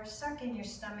floor. Suck in your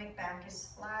stomach. Back is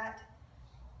flat.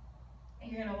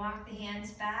 And you're going to walk the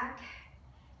hands back.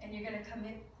 And you're going to come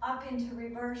up into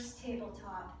reverse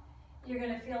tabletop. You're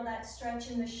going to feel that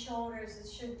stretch in the shoulders. It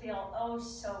should feel oh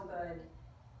so good.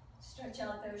 Stretch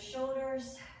out those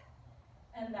shoulders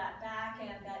and that back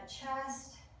and that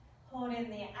chest. Hold in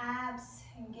the abs,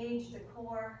 engage the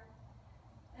core,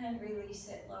 and release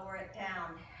it, lower it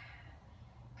down.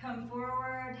 Come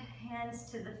forward, hands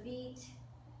to the feet.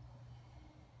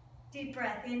 Deep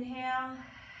breath, inhale.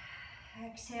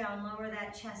 Exhale, and lower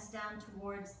that chest down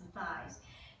towards the thighs.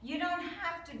 You don't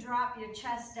have to drop your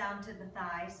chest down to the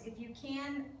thighs. If you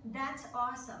can, that's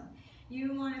awesome.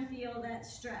 You want to feel that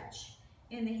stretch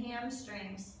in the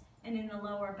hamstrings and in the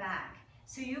lower back.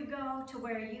 So you go to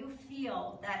where you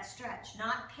feel that stretch,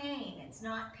 not pain. It's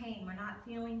not pain. We're not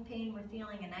feeling pain. We're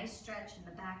feeling a nice stretch in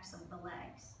the backs of the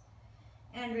legs.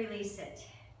 And release it.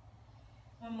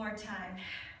 One more time.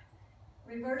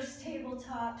 Reverse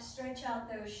tabletop, stretch out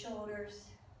those shoulders.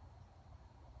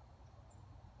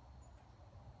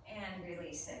 And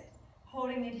release it.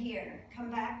 Holding it here. Come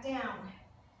back down.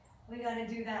 We got to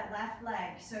do that left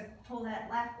leg. So pull that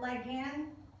left leg in.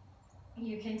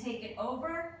 You can take it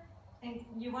over. And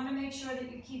you want to make sure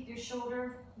that you keep your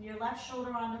left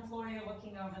shoulder on the floor. You're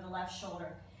looking over the left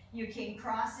shoulder. You can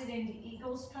cross it into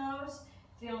eagle's pose.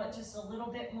 Feel it just a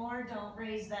little bit more. Don't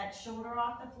raise that shoulder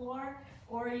off the floor.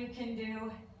 Or you can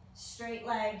do straight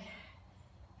leg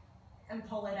and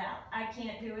pull it out. I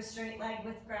can't do a straight leg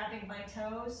with grabbing my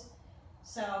toes,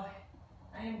 so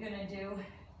I am going to do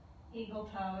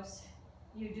eagle pose.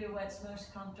 You do what's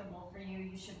most comfortable for you.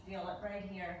 You should feel it right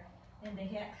here in the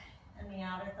hip and the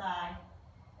outer thigh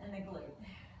and the glute.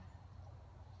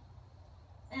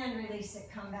 And release it,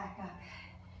 come back up.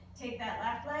 Take that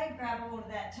left leg, grab a hold of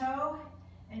that toe,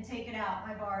 and take it out.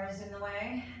 My bar is in the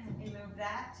way. Let me move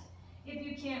that. If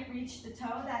you can't reach the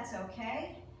toe, that's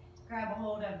okay. Grab a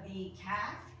hold of the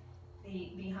calf,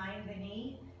 behind the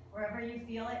knee, wherever you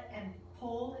feel it, and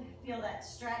pull. Feel that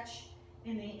stretch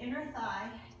in the inner thigh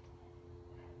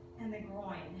and the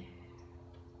groin.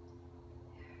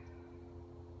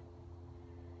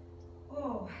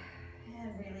 Oh,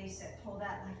 and release it. Pull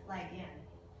that left leg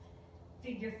in.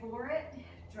 Figure four it.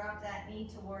 Drop that knee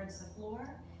towards the floor.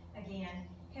 Again,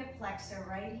 hip flexor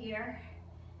right here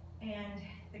and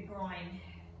the groin.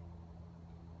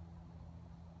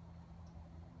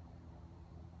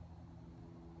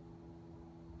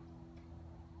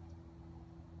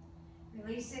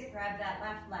 Release it, grab that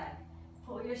left leg.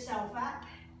 Pull yourself up,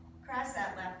 cross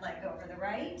that left leg over the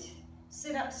right,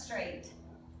 sit up straight.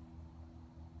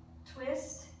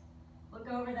 Twist, look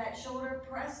over that shoulder,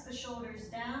 press the shoulders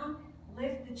down,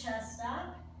 lift the chest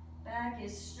up, back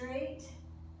is straight.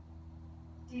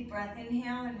 Deep breath,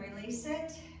 inhale and release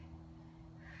it.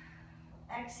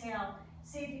 Exhale,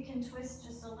 see if you can twist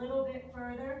just a little bit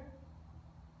further.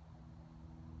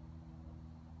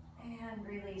 And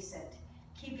release it.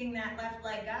 Keeping that left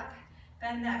leg up,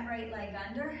 bend that right leg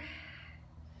under.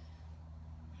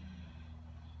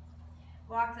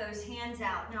 Walk those hands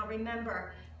out. Now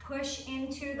remember, push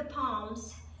into the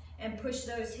palms and push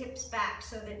those hips back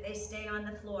so that they stay on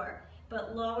the floor.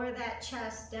 But lower that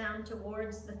chest down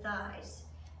towards the thighs.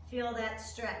 Feel that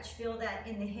stretch, feel that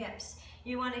in the hips.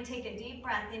 You want to take a deep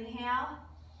breath, inhale.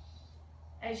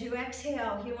 As you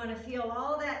exhale, you want to feel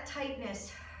all that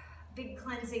tightness, big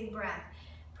cleansing breath.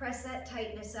 Press that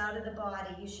tightness out of the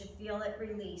body. You should feel it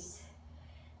release.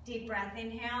 Deep breath,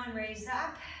 inhale and raise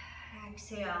up.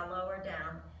 Exhale, lower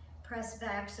down. Press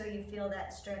back so you feel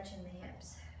that stretch in the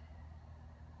hips.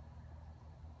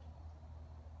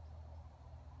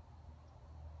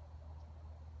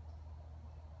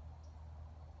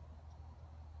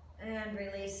 And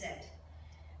release it.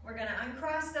 We're gonna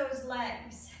uncross those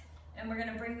legs and we're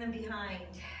gonna bring them behind.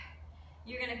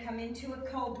 You're gonna come into a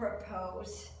cobra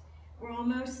pose. We're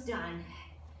almost done.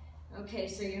 Okay,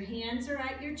 so your hands are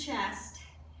at your chest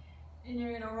and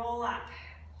you're gonna roll up.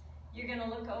 You're gonna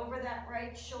look over that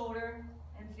right shoulder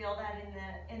and feel that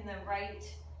in the right,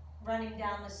 running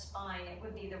down the spine. It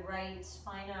would be the right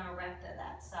spina erecta,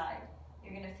 that side.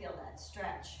 You're gonna feel that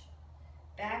stretch.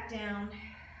 Back down.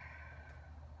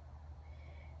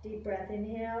 Deep breath,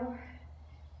 inhale.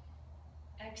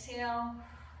 Exhale,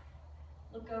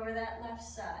 look over that left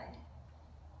side.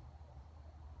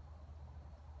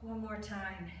 One more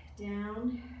time,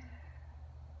 down.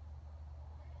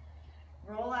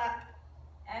 Roll up,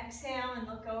 exhale and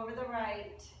look over the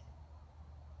right.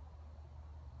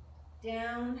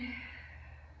 Down.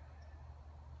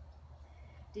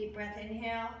 Deep breath,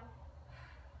 inhale.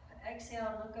 Exhale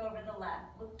and look over the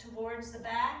left. Look towards the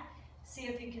back. See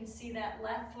if you can see that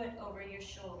left foot over your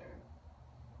shoulder.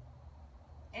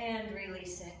 And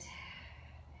release it.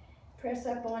 Press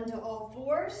up onto all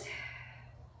fours.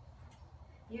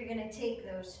 You're gonna take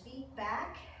those feet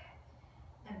back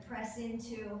and press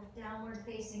into downward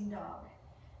facing dog.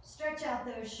 Stretch out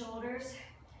those shoulders.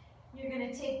 You're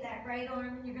gonna take that right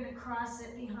arm and you're gonna cross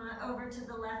it behind over to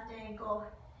the left ankle.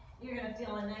 You're gonna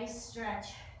feel a nice stretch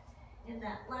in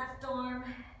that left arm,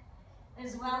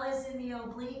 as well as in the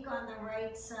oblique on the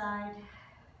right side.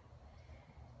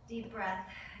 Deep breath,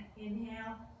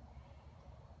 inhale,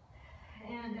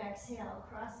 and exhale.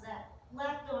 Cross that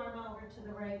left arm over to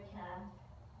the right calf.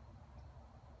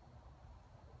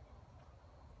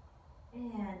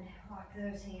 And walk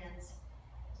those hands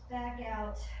back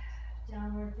out,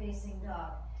 downward facing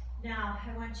dog. Now,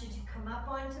 I want you to come up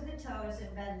onto the toes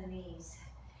and bend the knees.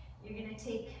 You're gonna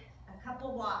take a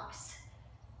couple walks.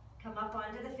 Come up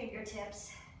onto the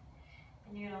fingertips,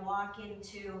 and you're gonna walk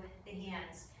into the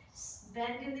hands.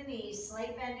 Bend in the knees,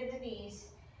 slight bend in the knees.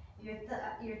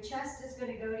 Your chest is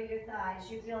gonna go to your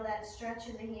thighs. You feel that stretch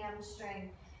in the hamstring.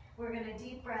 We're gonna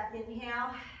deep breath,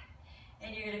 inhale,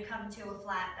 and you're gonna come to a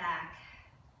flat back.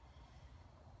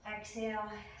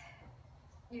 Exhale.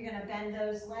 You're gonna bend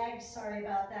those legs. Sorry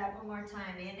about that, one more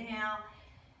time. Inhale,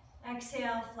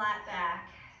 exhale, flat back.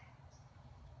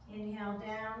 Inhale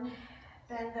down.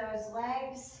 Bend those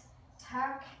legs,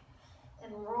 tuck,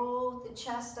 and roll the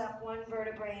chest up one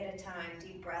vertebrae at a time.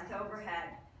 Deep breath overhead.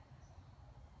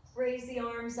 Raise the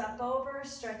arms up over,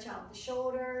 stretch out the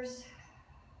shoulders.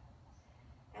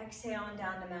 Exhale and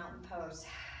down to mountain pose.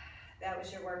 That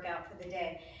was your workout for the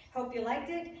day. Hope you liked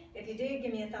it. If you did,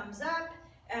 give me a thumbs up.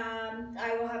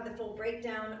 I will have the full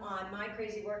breakdown on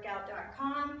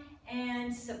mycrazyworkout.com,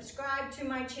 and subscribe to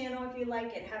my channel if you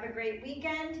like it. Have a great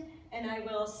weekend, and I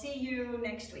will see you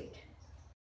next week.